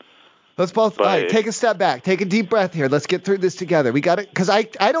out. Let's both all right, take a step back. Take a deep breath here. Let's get through this together. We got it. Because I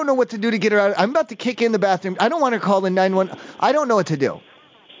don't know what to do to get her out. I'm about to kick in the bathroom. I don't want her calling 911. I don't know what to do.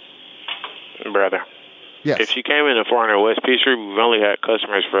 Brother. Yes. If she came in the 400 West Peachtree, we've only had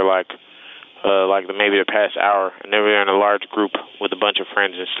customers for maybe the past hour, and they were in a large group with a bunch of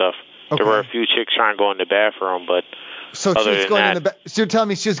friends and stuff. Okay. There were a few chicks trying to go in the bathroom, but so other than that, so you're telling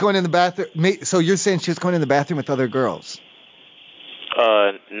me she was going in the bathroom? So you're saying she was going in the bathroom with other girls?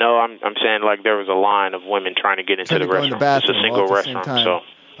 No, I'm saying like there was a line of women trying to get into the restaurant. It's a single restaurant,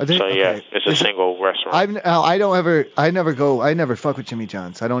 it's a single restaurant. I never fuck with Jimmy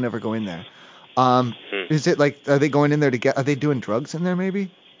John's. I don't ever go in there. Is it like, are they going in there are they doing drugs in there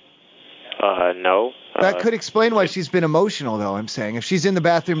maybe? No. That could explain why she's been emotional though, I'm saying. If she's in the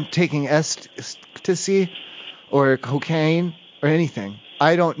bathroom taking ecstasy or cocaine or anything,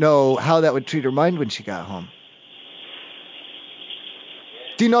 I don't know how that would treat her mind when she got home.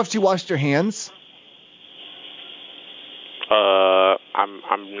 Do you know if she washed her hands?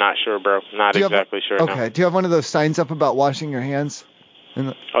 I'm not sure, bro. Not exactly sure. Okay. No. Do you have one of those signs up about washing your hands?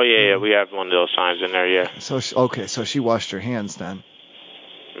 Oh yeah, we have one of those signs in there. Yeah. So she washed her hands then.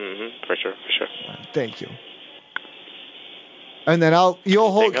 For sure. Thank you. And then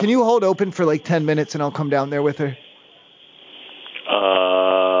can you hold open for like 10 minutes and I'll come down there with her?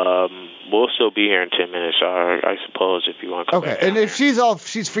 We'll still be here in 10 minutes, I suppose, if you want to come back. Okay, and if she's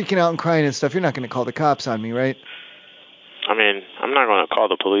freaking out and crying and stuff, you're not going to call the cops on me, right? I mean, I'm not going to call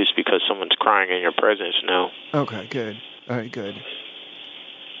the police because someone's crying in your presence, no. Okay, good. All right, good.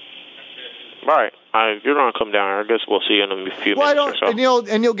 All right, if you're going to come down, I guess we'll see you in a few minutes or so.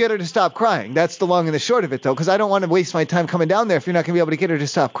 And you'll get her to stop crying. That's the long and the short of it, though, because I don't want to waste my time coming down there if you're not going to be able to get her to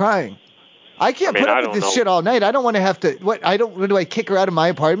stop crying. I can't put up with this shit all night. I don't want to have to. What do I kick her out of my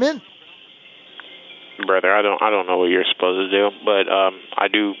apartment? Brother, I don't know what you're supposed to do, but I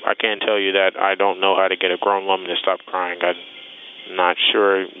can tell you that I don't know how to get a grown woman to stop crying. I'm not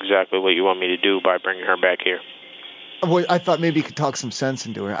sure exactly what you want me to do by bringing her back here. Well, I thought maybe you could talk some sense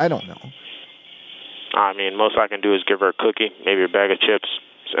into her. I don't know. I mean, most I can do is give her a cookie, maybe a bag of chips,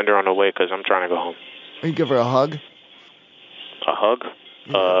 send her on the way because I'm trying to go home. You give her a hug? A hug?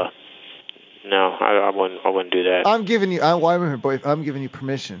 Yeah. No, I wouldn't do that. I'm giving you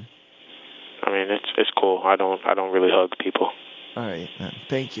permission. I mean, it's cool. I don't really hug people. All right, man.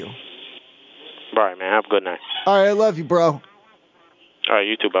 Thank you. All right, man. Have a good night. All right, I love you, bro. All right,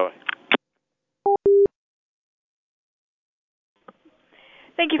 you too. Bye.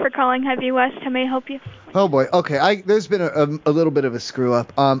 Thank you for calling Hy-Vee West. How may I help you? Oh boy. Okay. There's been a little bit of a screw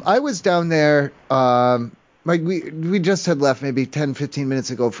up. I was down there. We just had left maybe 10-15 minutes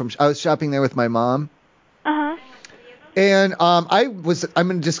ago I was shopping there with my mom. And I'm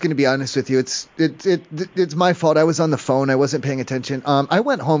just going to be honest with you. It's my fault. I was on the phone. I wasn't paying attention. I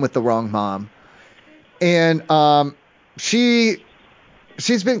went home with the wrong mom. And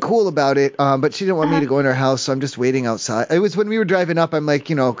she's been cool about it, but she didn't want me to go in her house, so I'm just waiting outside. It was when we were driving up, I'm like,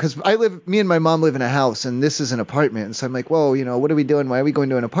 because me and my mom live in a house, and this is an apartment. And so I'm like, whoa, what are we doing? Why are we going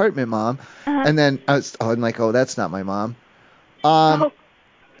to an apartment, Mom? And then I'm like, oh, that's not my mom.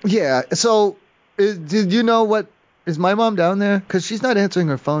 Yeah, so did you know what? Is my mom down there? Because she's not answering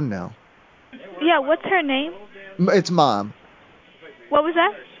her phone now. Yeah, what's her name? It's Mom. What was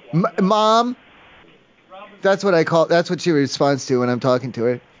that? Mom. That's what she responds to when I'm talking to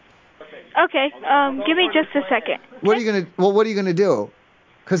her. Okay, give me just a second. What are you gonna do?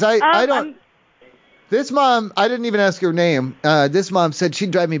 Because I don't. This mom, I didn't even ask her name. This mom said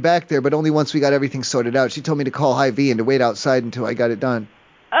she'd drive me back there, but only once we got everything sorted out. She told me to call Hy-Vee and to wait outside until I got it done.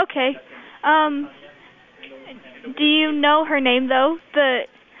 Okay. Do you know her name though?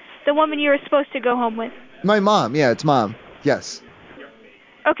 The woman you were supposed to go home with. My mom. Yeah, it's Mom. Yes.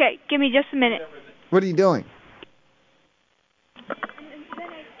 Okay, give me just a minute. What are you doing?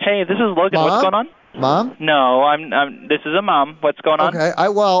 Hey, this is Logan. Mom? What's going on? Mom? No, this is a mom. What's going on? Okay.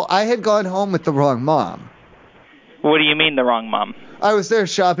 I had gone home with the wrong mom. What do you mean the wrong mom? I was there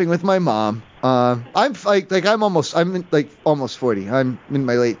shopping with my mom. I'm almost 40. I'm in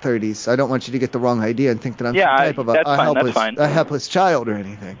my late 30s. I don't want you to get the wrong idea and think that I'm some type of a helpless child or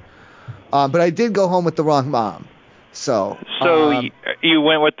anything. But I did go home with the wrong mom. So you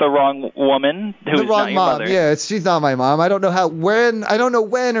went with the wrong woman who's the wrong not your mom. mother. Yeah, she's not my mom. I don't know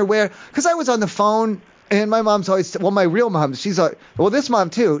when or where, because I was on the phone. And my mom's always, my real mom, she's like, this mom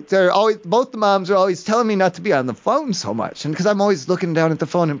too. Both the moms are always telling me not to be on the phone so much. And because I'm always looking down at the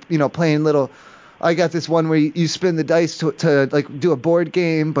phone and, playing little, I got this one where you spin the dice to like do a board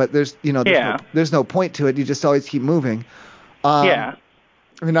game, but there's no point to it. You just always keep moving. And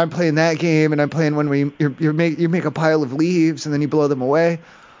I'm playing that game, and I'm playing one where you make a pile of leaves and then you blow them away.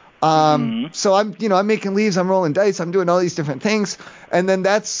 So I'm making leaves, I'm rolling dice, I'm doing all these different things, and then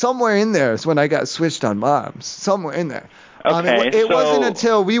that's somewhere in there is when I got switched on moms. Somewhere in there. It wasn't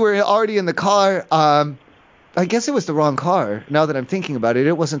until we were already in the car. I guess it was the wrong car. Now that I'm thinking about it,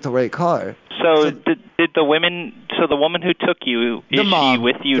 it wasn't the right car. So did the woman? So the woman who took you, is she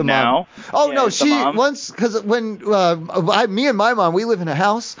with you now? Oh no, she once, because when me and my mom, we live in a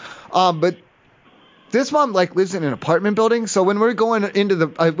house, but this mom lives in an apartment building. So when we're going into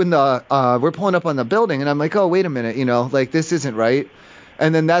we're pulling up on the building, and I'm like, oh wait a minute, this isn't right.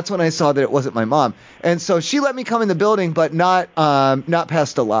 And then that's when I saw that it wasn't my mom. And so she let me come in the building, but not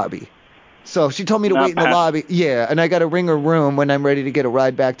past the lobby. So she told me to wait in the lobby. Yeah, and I got to ring her room when I'm ready to get a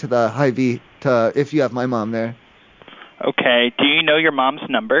ride back to the Hy-Vee if you have my mom there. Okay. Do you know your mom's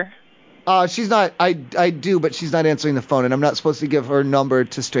number? She's not. I do, but she's not answering the phone, and I'm not supposed to give her number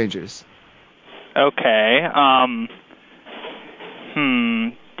to strangers. Okay.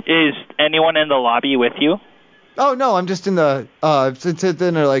 Is anyone in the lobby with you? Oh no, I'm just in the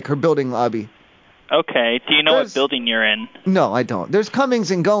her building lobby. Okay. Do you know what building you're in? No, I don't. There's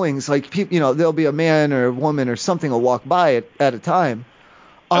comings and goings. Like people, there'll be a man or a woman or something will walk by at a time.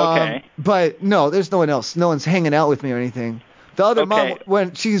 Okay. But no, there's no one else. No one's hanging out with me or anything. The other mom,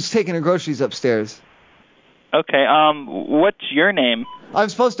 when she's taking her groceries upstairs. Okay. What's your name? I'm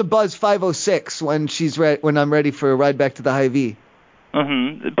supposed to buzz 506 when when I'm ready for a ride back to the Hy-Vee.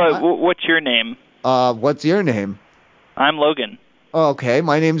 But what's your name? What's your name? I'm Logan. Okay,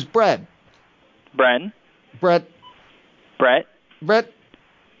 my name's Brett. Brett.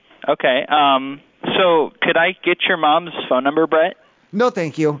 Okay. So could I get your mom's phone number, Brett? No,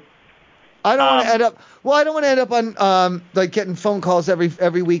 thank you. I don't want to end up. Well, I don't want to end up on getting phone calls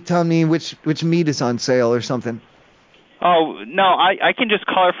every week telling me which meat is on sale or something. Oh no, I can just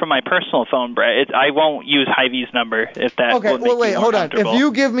call her from my personal phone, Brett. I won't use Hy-Vee's number if that. Okay. Will make wait, hold on. If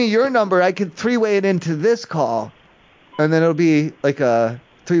you give me your number, I can three-way it into this call, and then it'll be like a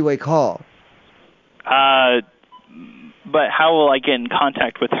three-way call. But how will I get in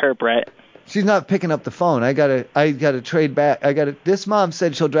contact with her, Brett? She's not picking up the phone. I gotta trade back. This mom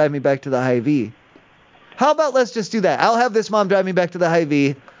said she'll drive me back to the Hy-Vee. How about let's just do that? I'll have this mom drive me back to the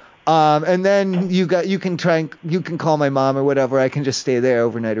Hy-Vee, and then you can call my mom or whatever. I can just stay there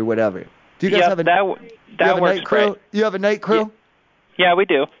overnight or whatever. Do you guys have that works, night crew? Brett. You have a night crew? Yeah, we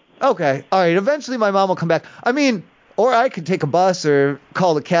do. Okay. All right. Eventually, my mom will come back. I mean. Or I could take a bus or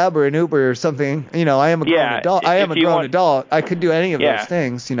call a cab or an Uber or something. I am a grown adult. I could do any of those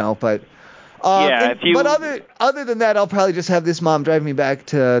things, but. But other than that, I'll probably just have this mom drive me back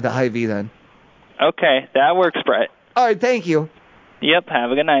to the Hy-Vee then. Okay, that works, Brett. All right, thank you. Yep,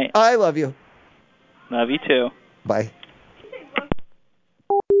 have a good night. I love you. Love you too. Bye.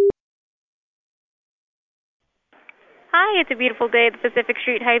 Hi, it's a beautiful day at the Pacific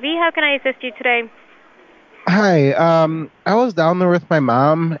Street Hy-Vee. How can I assist you today? Hi, I was down there with my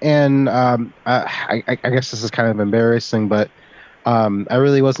mom, and I guess this is kind of embarrassing, but I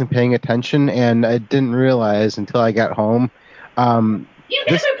really wasn't paying attention, and I didn't realize until I got home. You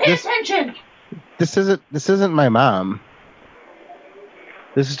never pay attention. This isn't my mom.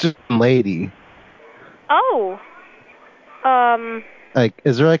 This is just a lady. Oh.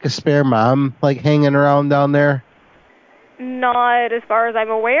 Is there a spare mom hanging around down there? Not as far as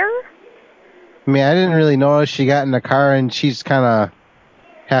I'm aware. I mean, I didn't really notice she got in the car, and she's kind of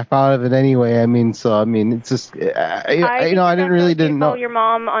half out of it anyway. It's just, I didn't know. Call your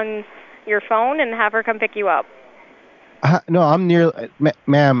mom on your phone and have her come pick you up. No, I'm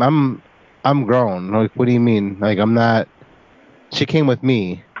ma'am, I'm grown. What do you mean? I'm not. She came with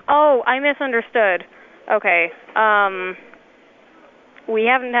me. Oh, I misunderstood. Okay. We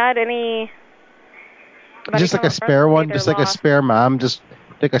haven't had any. Just a spare one, just a spare mom, just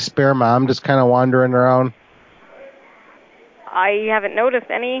a spare mom, just kind of wandering around. I haven't noticed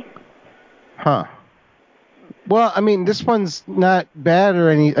any. Huh. Well, this one's not bad or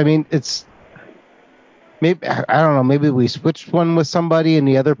any. It's maybe, I don't know. Maybe we switched one with somebody and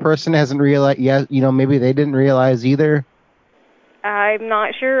the other person hasn't realized yet. Maybe they didn't realize either. I'm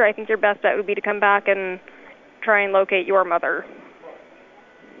not sure. I think your best bet would be to come back and try and locate your mother.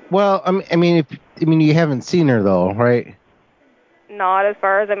 Well, I mean, you haven't seen her though, right? Not as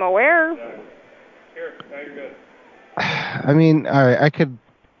far as I'm aware. Here, now you're good. I mean, all right, I could.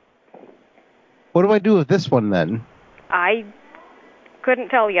 What do I do with this one then? I couldn't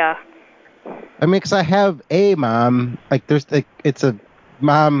tell ya. I mean, 'cause I have a mom. Like, there's like, it's a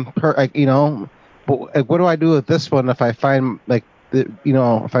mom per, like, you know. But like, what do I do with this one if I find like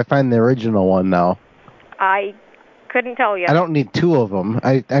if I find the original one now? I couldn't tell ya. I don't need two of them.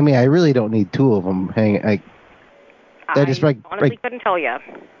 I mean, I really don't need two of them. I just like honestly couldn't tell ya.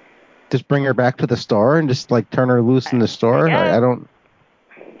 just bring her back to the store and just like turn her loose in the store. I don't.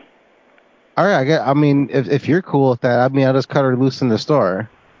 All right, I mean, if you're cool with that, I mean, I'll just cut her loose in the store.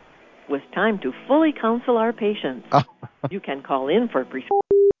 With time to fully counsel our patients, you can call in for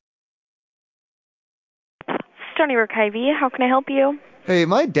Stony Brook Hy-Vee, how can I help you? Hey,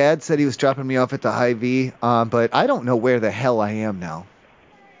 my dad said he was dropping me off at the Hy-Vee, but I don't know where the hell I am now.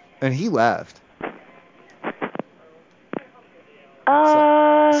 And he left.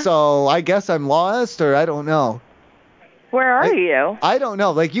 So I guess I'm lost, or I don't know. Where are you? I don't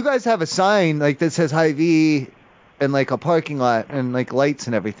know. Like, you guys have a sign like that says Hy-Vee and like a parking lot and like lights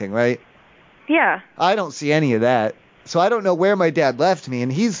and everything, right? Yeah. I don't see any of that. So I don't know where my dad left me.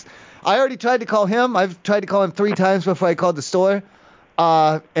 And I already tried to call him. I've tried to call him 3 times before I called the store.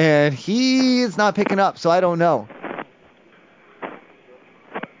 And he is not picking up, so I don't know.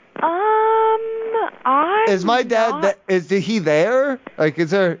 Is my dad is he there? Like,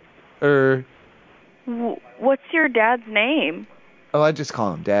 is there What's your dad's name? Oh, I just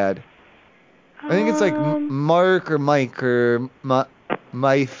call him Dad. I think it's like Mark or Mike or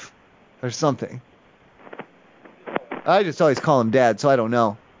Mife or something. I just always call him Dad, so I don't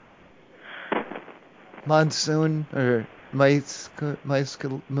know. Monsoon or Moose, or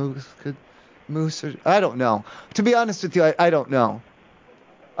I don't know. To be honest with you, I don't know.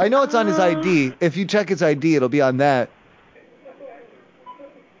 I know it's on his ID. If you check his ID, it'll be on that.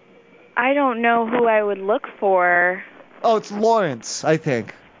 I don't know who I would look for. Oh, it's Lawrence, I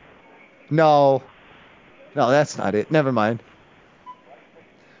think. No, that's not it. Never mind.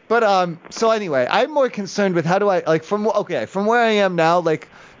 But so anyway, I'm more concerned with how do I from where I am now, like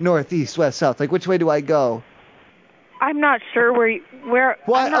north, east, west, south. Like, which way do I go? I'm not sure where.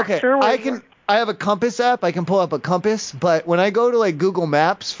 Well, I'm not sure where I have a compass app. I can pull up a compass, but when I go to like Google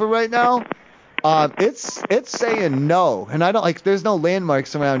Maps for right now, it's saying no, and I don't there's no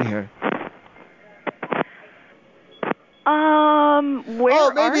landmarks around here.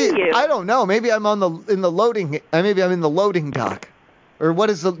 Where are you? I don't know. Maybe I'm in the loading dock. Or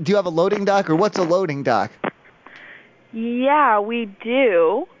do you have a loading dock, or what's a loading dock? Yeah, we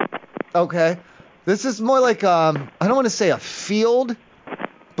do. Okay. This is more like I don't want to say a field,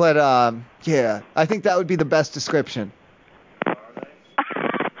 but yeah, I think that would be the best description.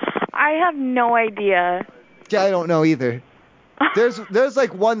 I have no idea. Yeah, I don't know either. There's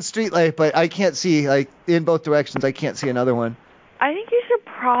like one street light, but I can't see in both directions. I can't see another one. I think you should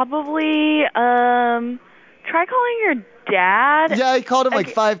probably try calling your dad. Yeah, I called him like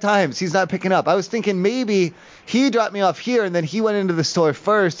 5 times. He's not picking up. I was thinking maybe he dropped me off here and then he went into the store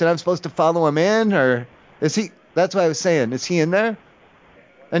first, and I'm supposed to follow him in, or is he? That's what I was saying. Is he in there?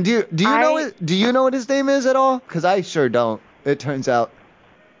 And do you know what his name is at all? Because I sure don't. It turns out.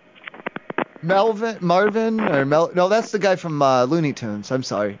 Marvin, or no, that's the guy from Looney Tunes. I'm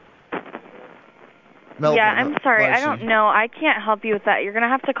sorry. Melvin, yeah, I'm sorry. Martian. I don't know. I can't help you with that. You're gonna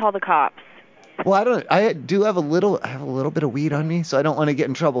have to call the cops. Well, I do have a little bit of weed on me, so I don't want to get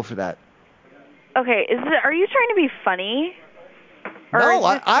in trouble for that. Okay, are you trying to be funny?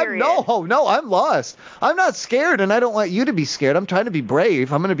 No, I'm lost. I'm not scared, and I don't want you to be scared. I'm trying to be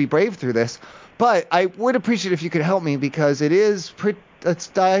brave. I'm going to be brave through this. But I would appreciate if you could help me, because it is it's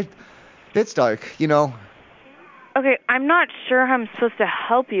dark, you know. Okay, I'm not sure how I'm supposed to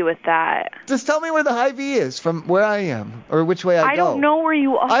help you with that. Just tell me where the Hy-Vee is from where I am, or which way I go. I don't know where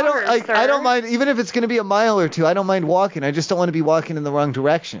you are, sir. I don't mind, even if it's going to be a mile or 2. I don't mind walking. I just don't want to be walking in the wrong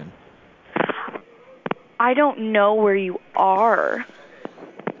direction. I don't know where you are.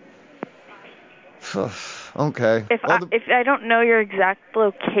 Okay. If I don't know your exact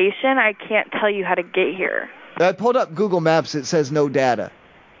location, I can't tell you how to get here. I pulled up Google Maps. It says no data.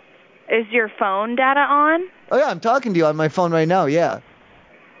 Is your phone data on? Oh, yeah, I'm talking to you on my phone right now, yeah.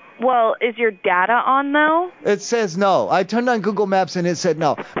 Well, is your data on, though? It says no. I turned on Google Maps and it said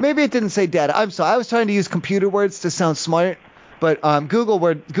no. Maybe it didn't say data. I'm sorry. I was trying to use computer words to sound smart, but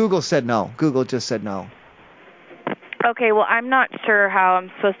Google said no. Google just said no. Okay, well, I'm not sure how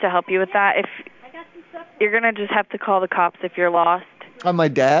I'm supposed to help you with that. If you're going to just have to call the cops if you're lost. On my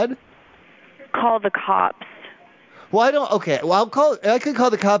dad? Call the cops. Well, I don't. Okay. Well, I could call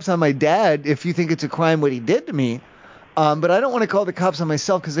the cops on my dad if you think it's a crime what he did to me. But I don't want to call the cops on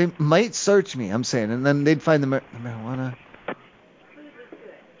myself because they might search me. I'm saying, and then they'd find the marijuana.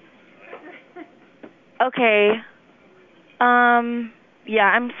 Okay. Yeah,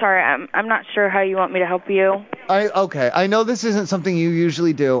 I'm sorry. I'm not sure how you want me to help you. Okay. I know this isn't something you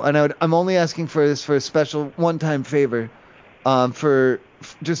usually do, and I'm only asking for this for a special one-time favor, for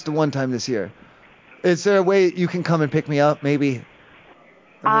just the one time this year. Is there a way you can come and pick me up, maybe?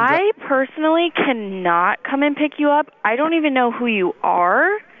 I personally cannot come and pick you up. I don't even know who you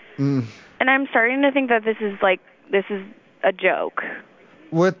are, and I'm starting to think that this is a joke.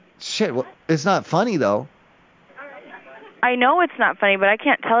 What shit? It's not funny though. I know it's not funny, but I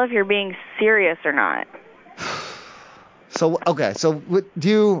can't tell if you're being serious or not. So okay, so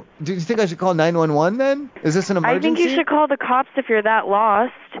do you think I should call 911 then? Is this an emergency? I think you should call the cops if you're that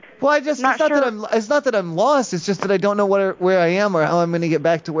lost. Well, it's not that I'm lost. It's just that I don't know where I am or how I'm going to get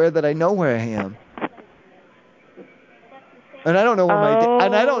back to where that I know where I am. And I don't know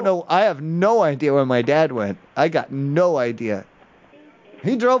where I have no idea where my dad went. I got no idea.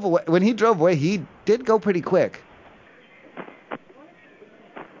 He drove away. When he drove away, he did go pretty quick.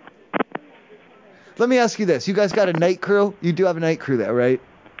 Let me ask you this. You guys got a night crew? You do have a night crew there, right?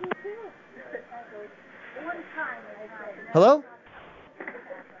 Hello?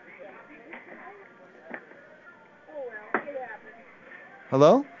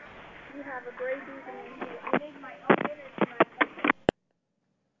 Hello?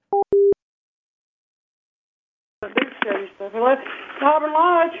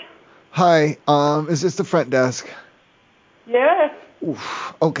 Lodge. Hi, is this the front desk? Yes.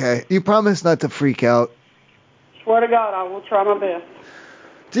 Oof, okay. You promise not to freak out. Swear to God, I will try my best.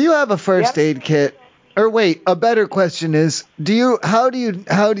 Do you have a first aid kit? Or wait, a better question is, how do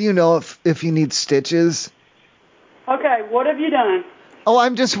you know if you need stitches? Okay, what have you done? Oh,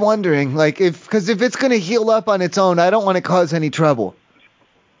 I'm just wondering, because if it's going to heal up on its own, I don't want to cause any trouble.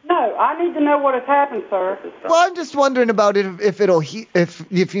 No, I need to know what has happened, sir. Well, I'm just wondering about it if it'll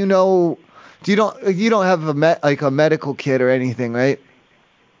if you know, you don't have a medical kit or anything, right?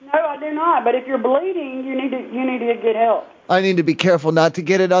 No, I do not. But if you're bleeding, you need to get help. I need to be careful not to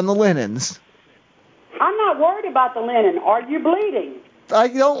get it on the linens. I'm not worried about the linen. Are you bleeding? I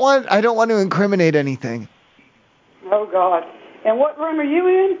don't want to incriminate anything. Oh God. And what room are you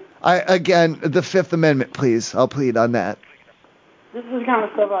in? Again, the Fifth Amendment, please. I'll plead on that. This is the kind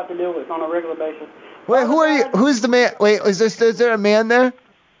of stuff I have to deal with on a regular basis. Wait, who are you? Who's the man? Wait, is there a man there?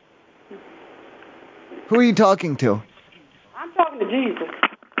 Who are you talking to? I'm talking to Jesus.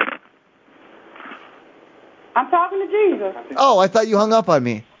 I'm talking to Jesus. Oh, I thought you hung up on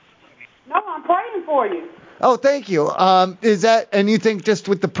me. No, I'm praying for you. Oh, thank you. Is that, and you think just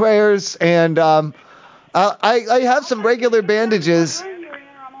with the prayers and, I have some regular bandages. I'm gonna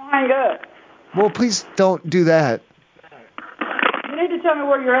hang up. Well, please don't do that. You need to tell me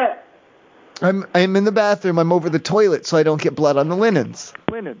where you're at. I'm in the bathroom. I'm over the toilet so I don't get blood on the linens.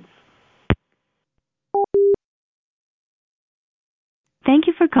 Thank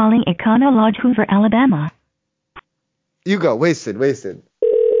you for calling Econo Lodge, Hoover, Alabama. You go. Wasted.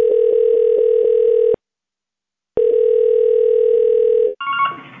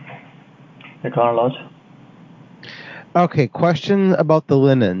 Econo Lodge. Okay, question about the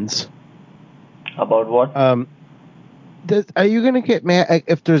linens. About what? Are you gonna get mad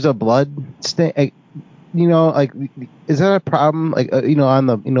if there's a blood stain? Is that a problem?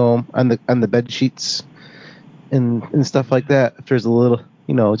 On the bed sheets and stuff like that. If there's a little,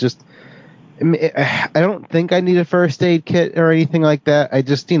 I don't think I need a first aid kit or anything like that. I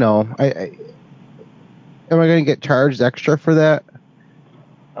just, am I gonna get charged extra for that?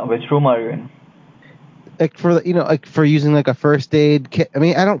 Which room are you in? For using a first aid kit. I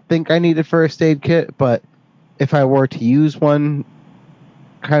mean, I don't think I need a first aid kit, but if I were to use one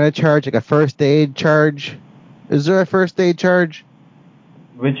kind of charge, like a first aid charge, is there a first aid charge?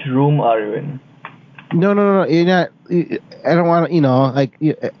 Which room are you in? No, you're not. I don't want to,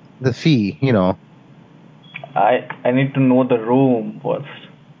 the fee, I need to know the room first.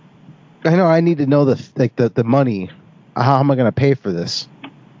 I know I need to know the money. How am I going to pay for this?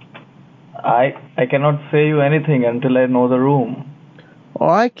 I cannot say you anything until I know the room.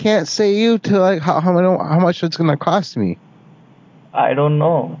 Well, I can't say you to how much it's going to cost me. I don't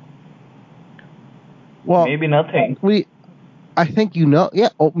know. Well, maybe nothing. I think you know. Yeah,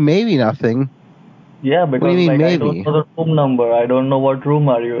 maybe nothing. Yeah, because what do you mean, maybe? I don't know the room number. I don't know what room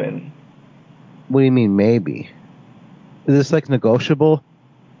are you in. What do you mean maybe? Is this negotiable?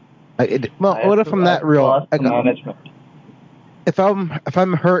 What if I'm not real? Management. If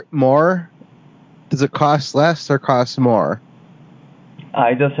I'm hurt more, Does it cost less or cost more?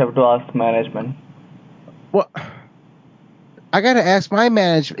 I just have to ask management. What? I gotta ask my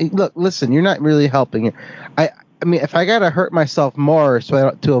management. Look, listen, you're not really helping it. I mean, if I gotta hurt myself more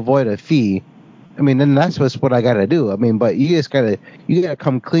to avoid a fee, I mean, then that's what I gotta do. I mean, but you gotta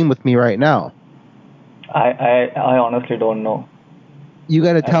come clean with me right now. I honestly don't know. You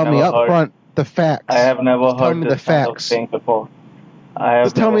gotta tell me up front the facts. I have never heard this kind of thing before.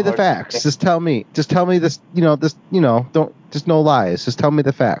 Just tell me the facts. Just tell me this. Don't just no lies. Just tell me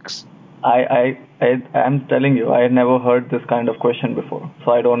the facts. I'm telling you, I never heard this kind of question before,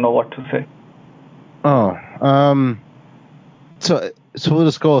 so I don't know what to say. Oh, so we'll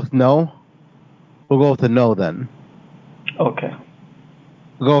just go with no. We'll go with a no then. Okay.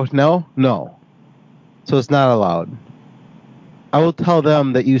 We'll go with no. No. So it's not allowed. I will tell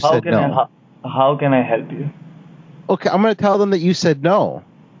them that you said no. How can I help you? Okay, I'm going to tell them that you said no.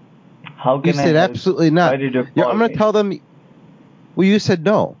 How can you said absolutely not. Why did you call I'm going to tell them. Well, you said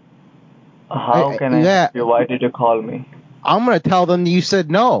no. How can I help you? Why did you call me? I'm going to tell them that you said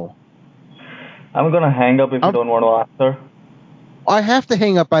no. I'm going to hang up if you don't want to answer. I have to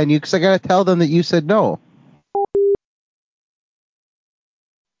hang up on you because I got to tell them that you said no.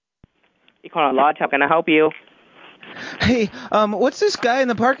 Econo Lodge, how can I help you? Hey, what's this guy in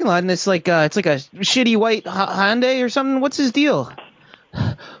the parking lot? And it's like a shitty white Hyundai or something. What's his deal?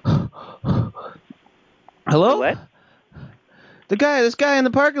 Hello? What? This guy in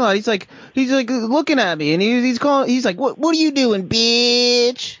the parking lot. He's like looking at me, and he's calling. He's like, "What are you doing,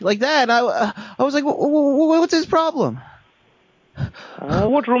 bitch?" Like that. And I was like, "What's his problem?"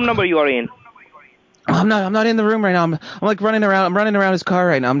 What room number you are in? I'm not in the room right now. I'm like running around. I'm running around his car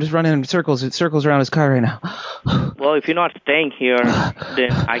right now. I'm just running in circles around his car right now. Well, if you're not staying here,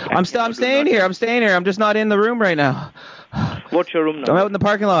 then I'm staying here. I'm staying here. I'm just not in the room right now. What's your room number? I'm out in the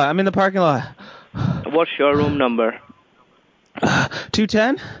parking lot. I'm in the parking lot. What's your room number?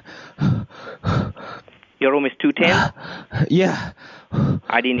 210. Your room is 210? Yeah.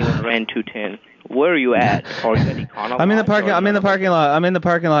 I didn't even rent 210. Where are you at? Are you at Econo I'm in the parking lot. I'm in the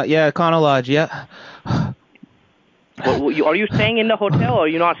parking lot. Yeah, Econo Lodge. Yeah. Are you staying in the hotel or are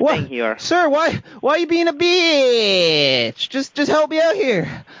you not staying here? Sir, why are you being a bitch? Just help me out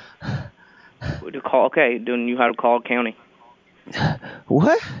here. Okay, then you have to call county.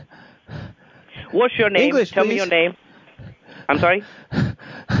 What? What's your name? English, Tell please. me your name. I'm sorry? My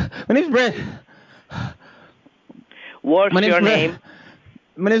name's Brett. What's your name?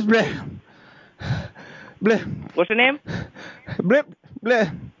 My name's Brett. Bleh. What's your name? Blip.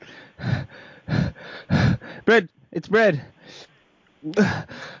 Bleh. Bread. It's bread.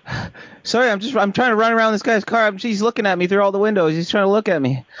 Sorry, I'm trying to run around this guy's car. He's looking at me through all the windows. He's trying to look at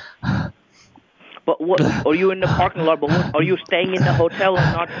me. But what? Are you in the parking lot? But what, are you staying in the hotel or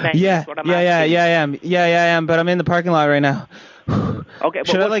not staying? Yeah, I am. Yeah, I am. But I'm in the parking lot right now. Okay,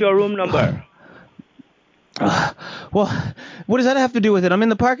 but what's your room number? Well, what does that have to do with it? I'm in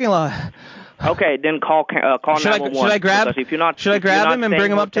the parking lot. Okay, then call 911. Should I grab him and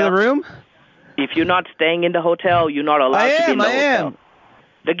bring him up to the room? If you're not staying in the hotel, you're not allowed to be in the hotel. I am.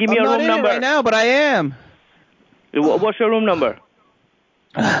 Then give me your room number. I'm not in it right now, but I am. What's your room number?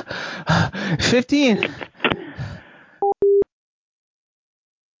 15.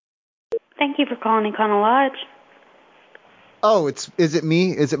 Thank you for calling Econo Lodge. Oh, is it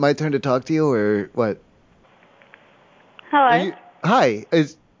me? Is it my turn to talk to you or what? Hello. Hi.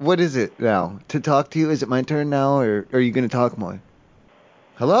 What is it now? To talk to you? Is it my turn now or are you going to talk more?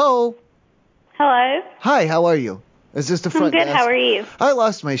 Hello? Hello. Hi, how are you? Is this the front desk? I'm good. How are you? I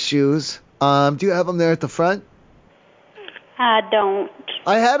lost my shoes. Do you have them there at the front? I don't.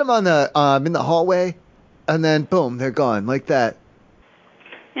 I had them on the in the hallway, and then boom, they're gone like that.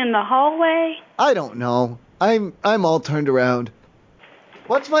 In the hallway? I don't know. I'm all turned around.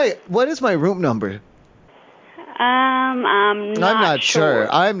 What is my room number? I'm not sure.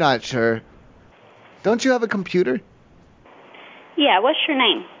 I'm not sure. Don't you have a computer? Yeah. What's your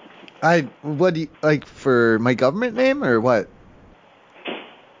name? What do you like for my government name or what?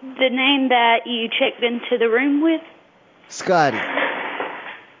 The name that you checked into the room with? Scotty.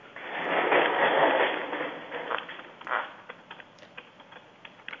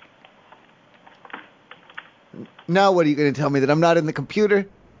 Now what are you going to tell me, that I'm not in the computer?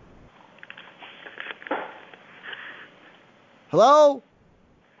 Hello?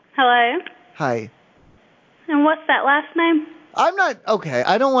 Hello? Hi. And what's that last name? I'm not... Okay,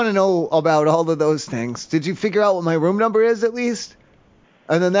 I don't want to know about all of those things. Did you figure out what my room number is at least?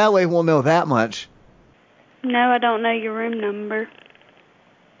 And then that way we'll know that much. No, I don't know your room number.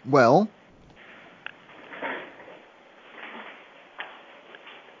 Well...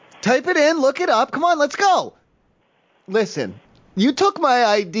 Type it in, look it up. Come on, let's go. Listen, you took my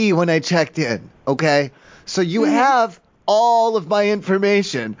ID when I checked in, okay? So you have all of my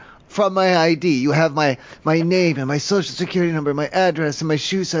information from my ID. You have my name and my social security number, my address and my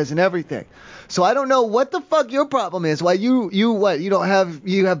shoe size and everything. So I don't know what the fuck your problem is. Why you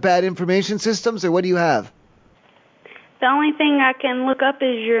have bad information systems, or what do you have? The only thing I can look up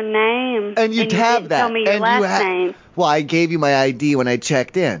is your name. And you have that. Tell me your last name. Well, I gave you my ID when I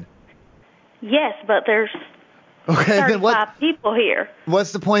checked in. Yes, but there's 35 people here.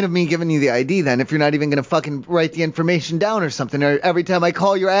 What's the point of me giving you the ID then if you're not even going to fucking write the information down or something? Or every time I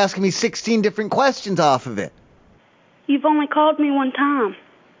call, you're asking me 16 different questions off of it. You've only called me one time.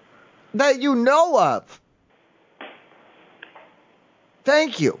 That you know of.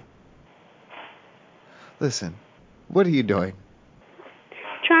 Thank you. Listen, what are you doing?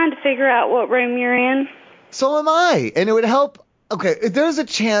 Trying to figure out what room you're in. So am I, and it would help. Okay, there's a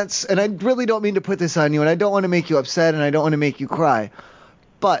chance, and I really don't mean to put this on you, and I don't want to make you upset, and I don't want to make you cry,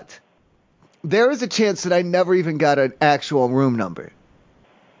 but there is a chance that I never even got an actual room number.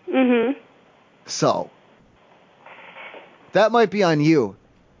 Mm-hmm. So, that might be on you.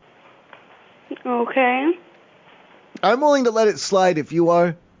 Okay. I'm willing to let it slide if you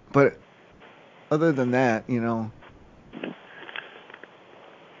are, but other than that, you know.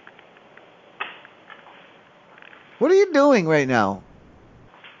 What are you doing right now?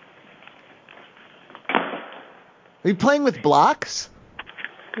 Are you playing with blocks?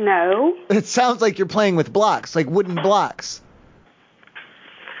 No. It sounds like you're playing with blocks, like wooden blocks.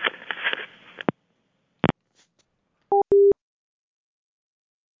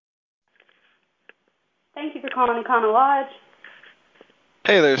 Thank you for calling Econo Lodge.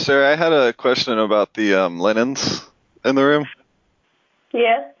 Hey there, sir. I had a question about the linens in the room.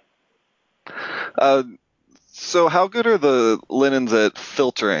 Yes. So how good are the linens at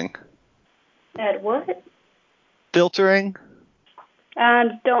filtering? At what? Filtering? I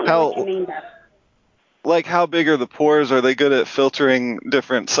don't know what you mean by that. Like, how big are the pores? Are they good at filtering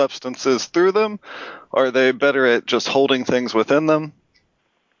different substances through them? Or are they better at just holding things within them?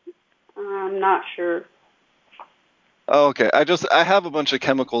 I'm not sure. Oh, okay. I have a bunch of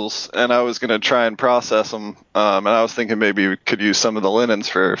chemicals, and I was going to try and process them, and I was thinking maybe we could use some of the linens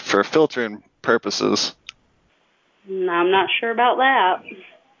for filtering purposes. No, I'm not sure about that.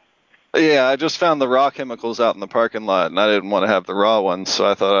 Yeah, I just found the raw chemicals out in the parking lot, and I didn't want to have the raw ones, so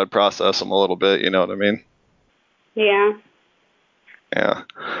I thought I'd process them a little bit, you know what I mean? Yeah. Yeah.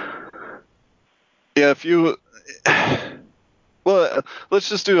 Yeah, if you... Well, let's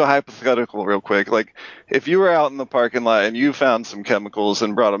just do a hypothetical real quick. Like, if you were out in the parking lot and you found some chemicals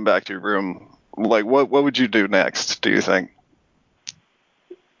and brought them back to your room, like, what would you do next, do you think?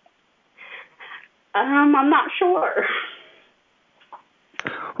 I'm not sure.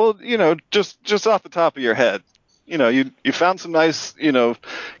 Well, you know, just off the top of your head, you know, you found some nice, you know,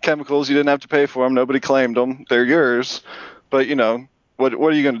 chemicals. You didn't have to pay for them. Nobody claimed them. They're yours. But, you know, what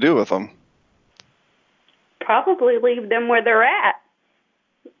are you going to do with them? Probably leave them where they're at.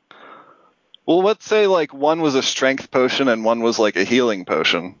 Well, let's say, like, one was a strength potion and one was, like, a healing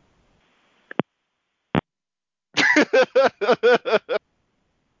potion.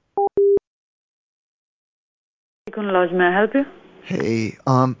 Lodge, may I help you? Hey,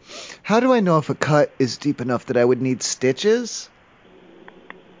 how do I know if a cut is deep enough that I would need stitches?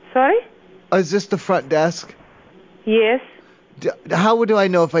 Sorry? Is this the front desk? Yes. How do I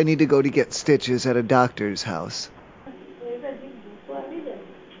know if I need to go to get stitches at a doctor's house?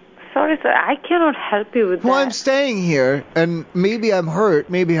 Sorry, sir, I cannot help you with that. Well, I'm staying here, and maybe I'm hurt,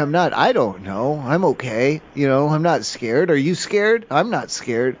 maybe I'm not. I don't know. I'm okay. You know, I'm not scared. Are you scared? I'm not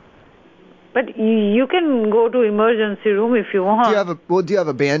scared. But you can go to emergency room if you want. Do you have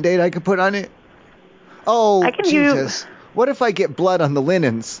a Band-Aid I could put on it? Oh, I can Jesus. What if I get blood on the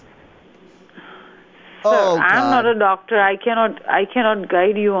linens? Sir, oh, God. I'm not a doctor. I cannot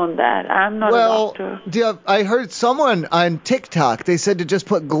guide you on that. I'm not a doctor. I heard someone on TikTok, they said to just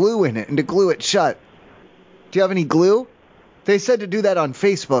put glue in it and to glue it shut. Do you have any glue? They said to do that on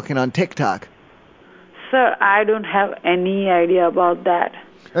Facebook and on TikTok. Sir, I don't have any idea about that.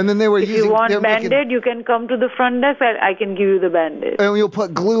 And then they were If you want Band-Aid, you can come to the front desk and I can give you the Band-Aid. And you'll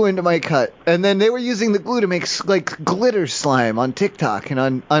put glue into my cut. And then they were using the glue to make, like, glitter slime on TikTok and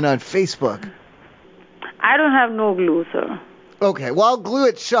on Facebook. I don't have no glue, sir. Okay, well, I'll glue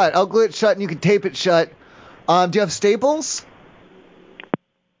it shut and you can tape it shut. Do you have staples?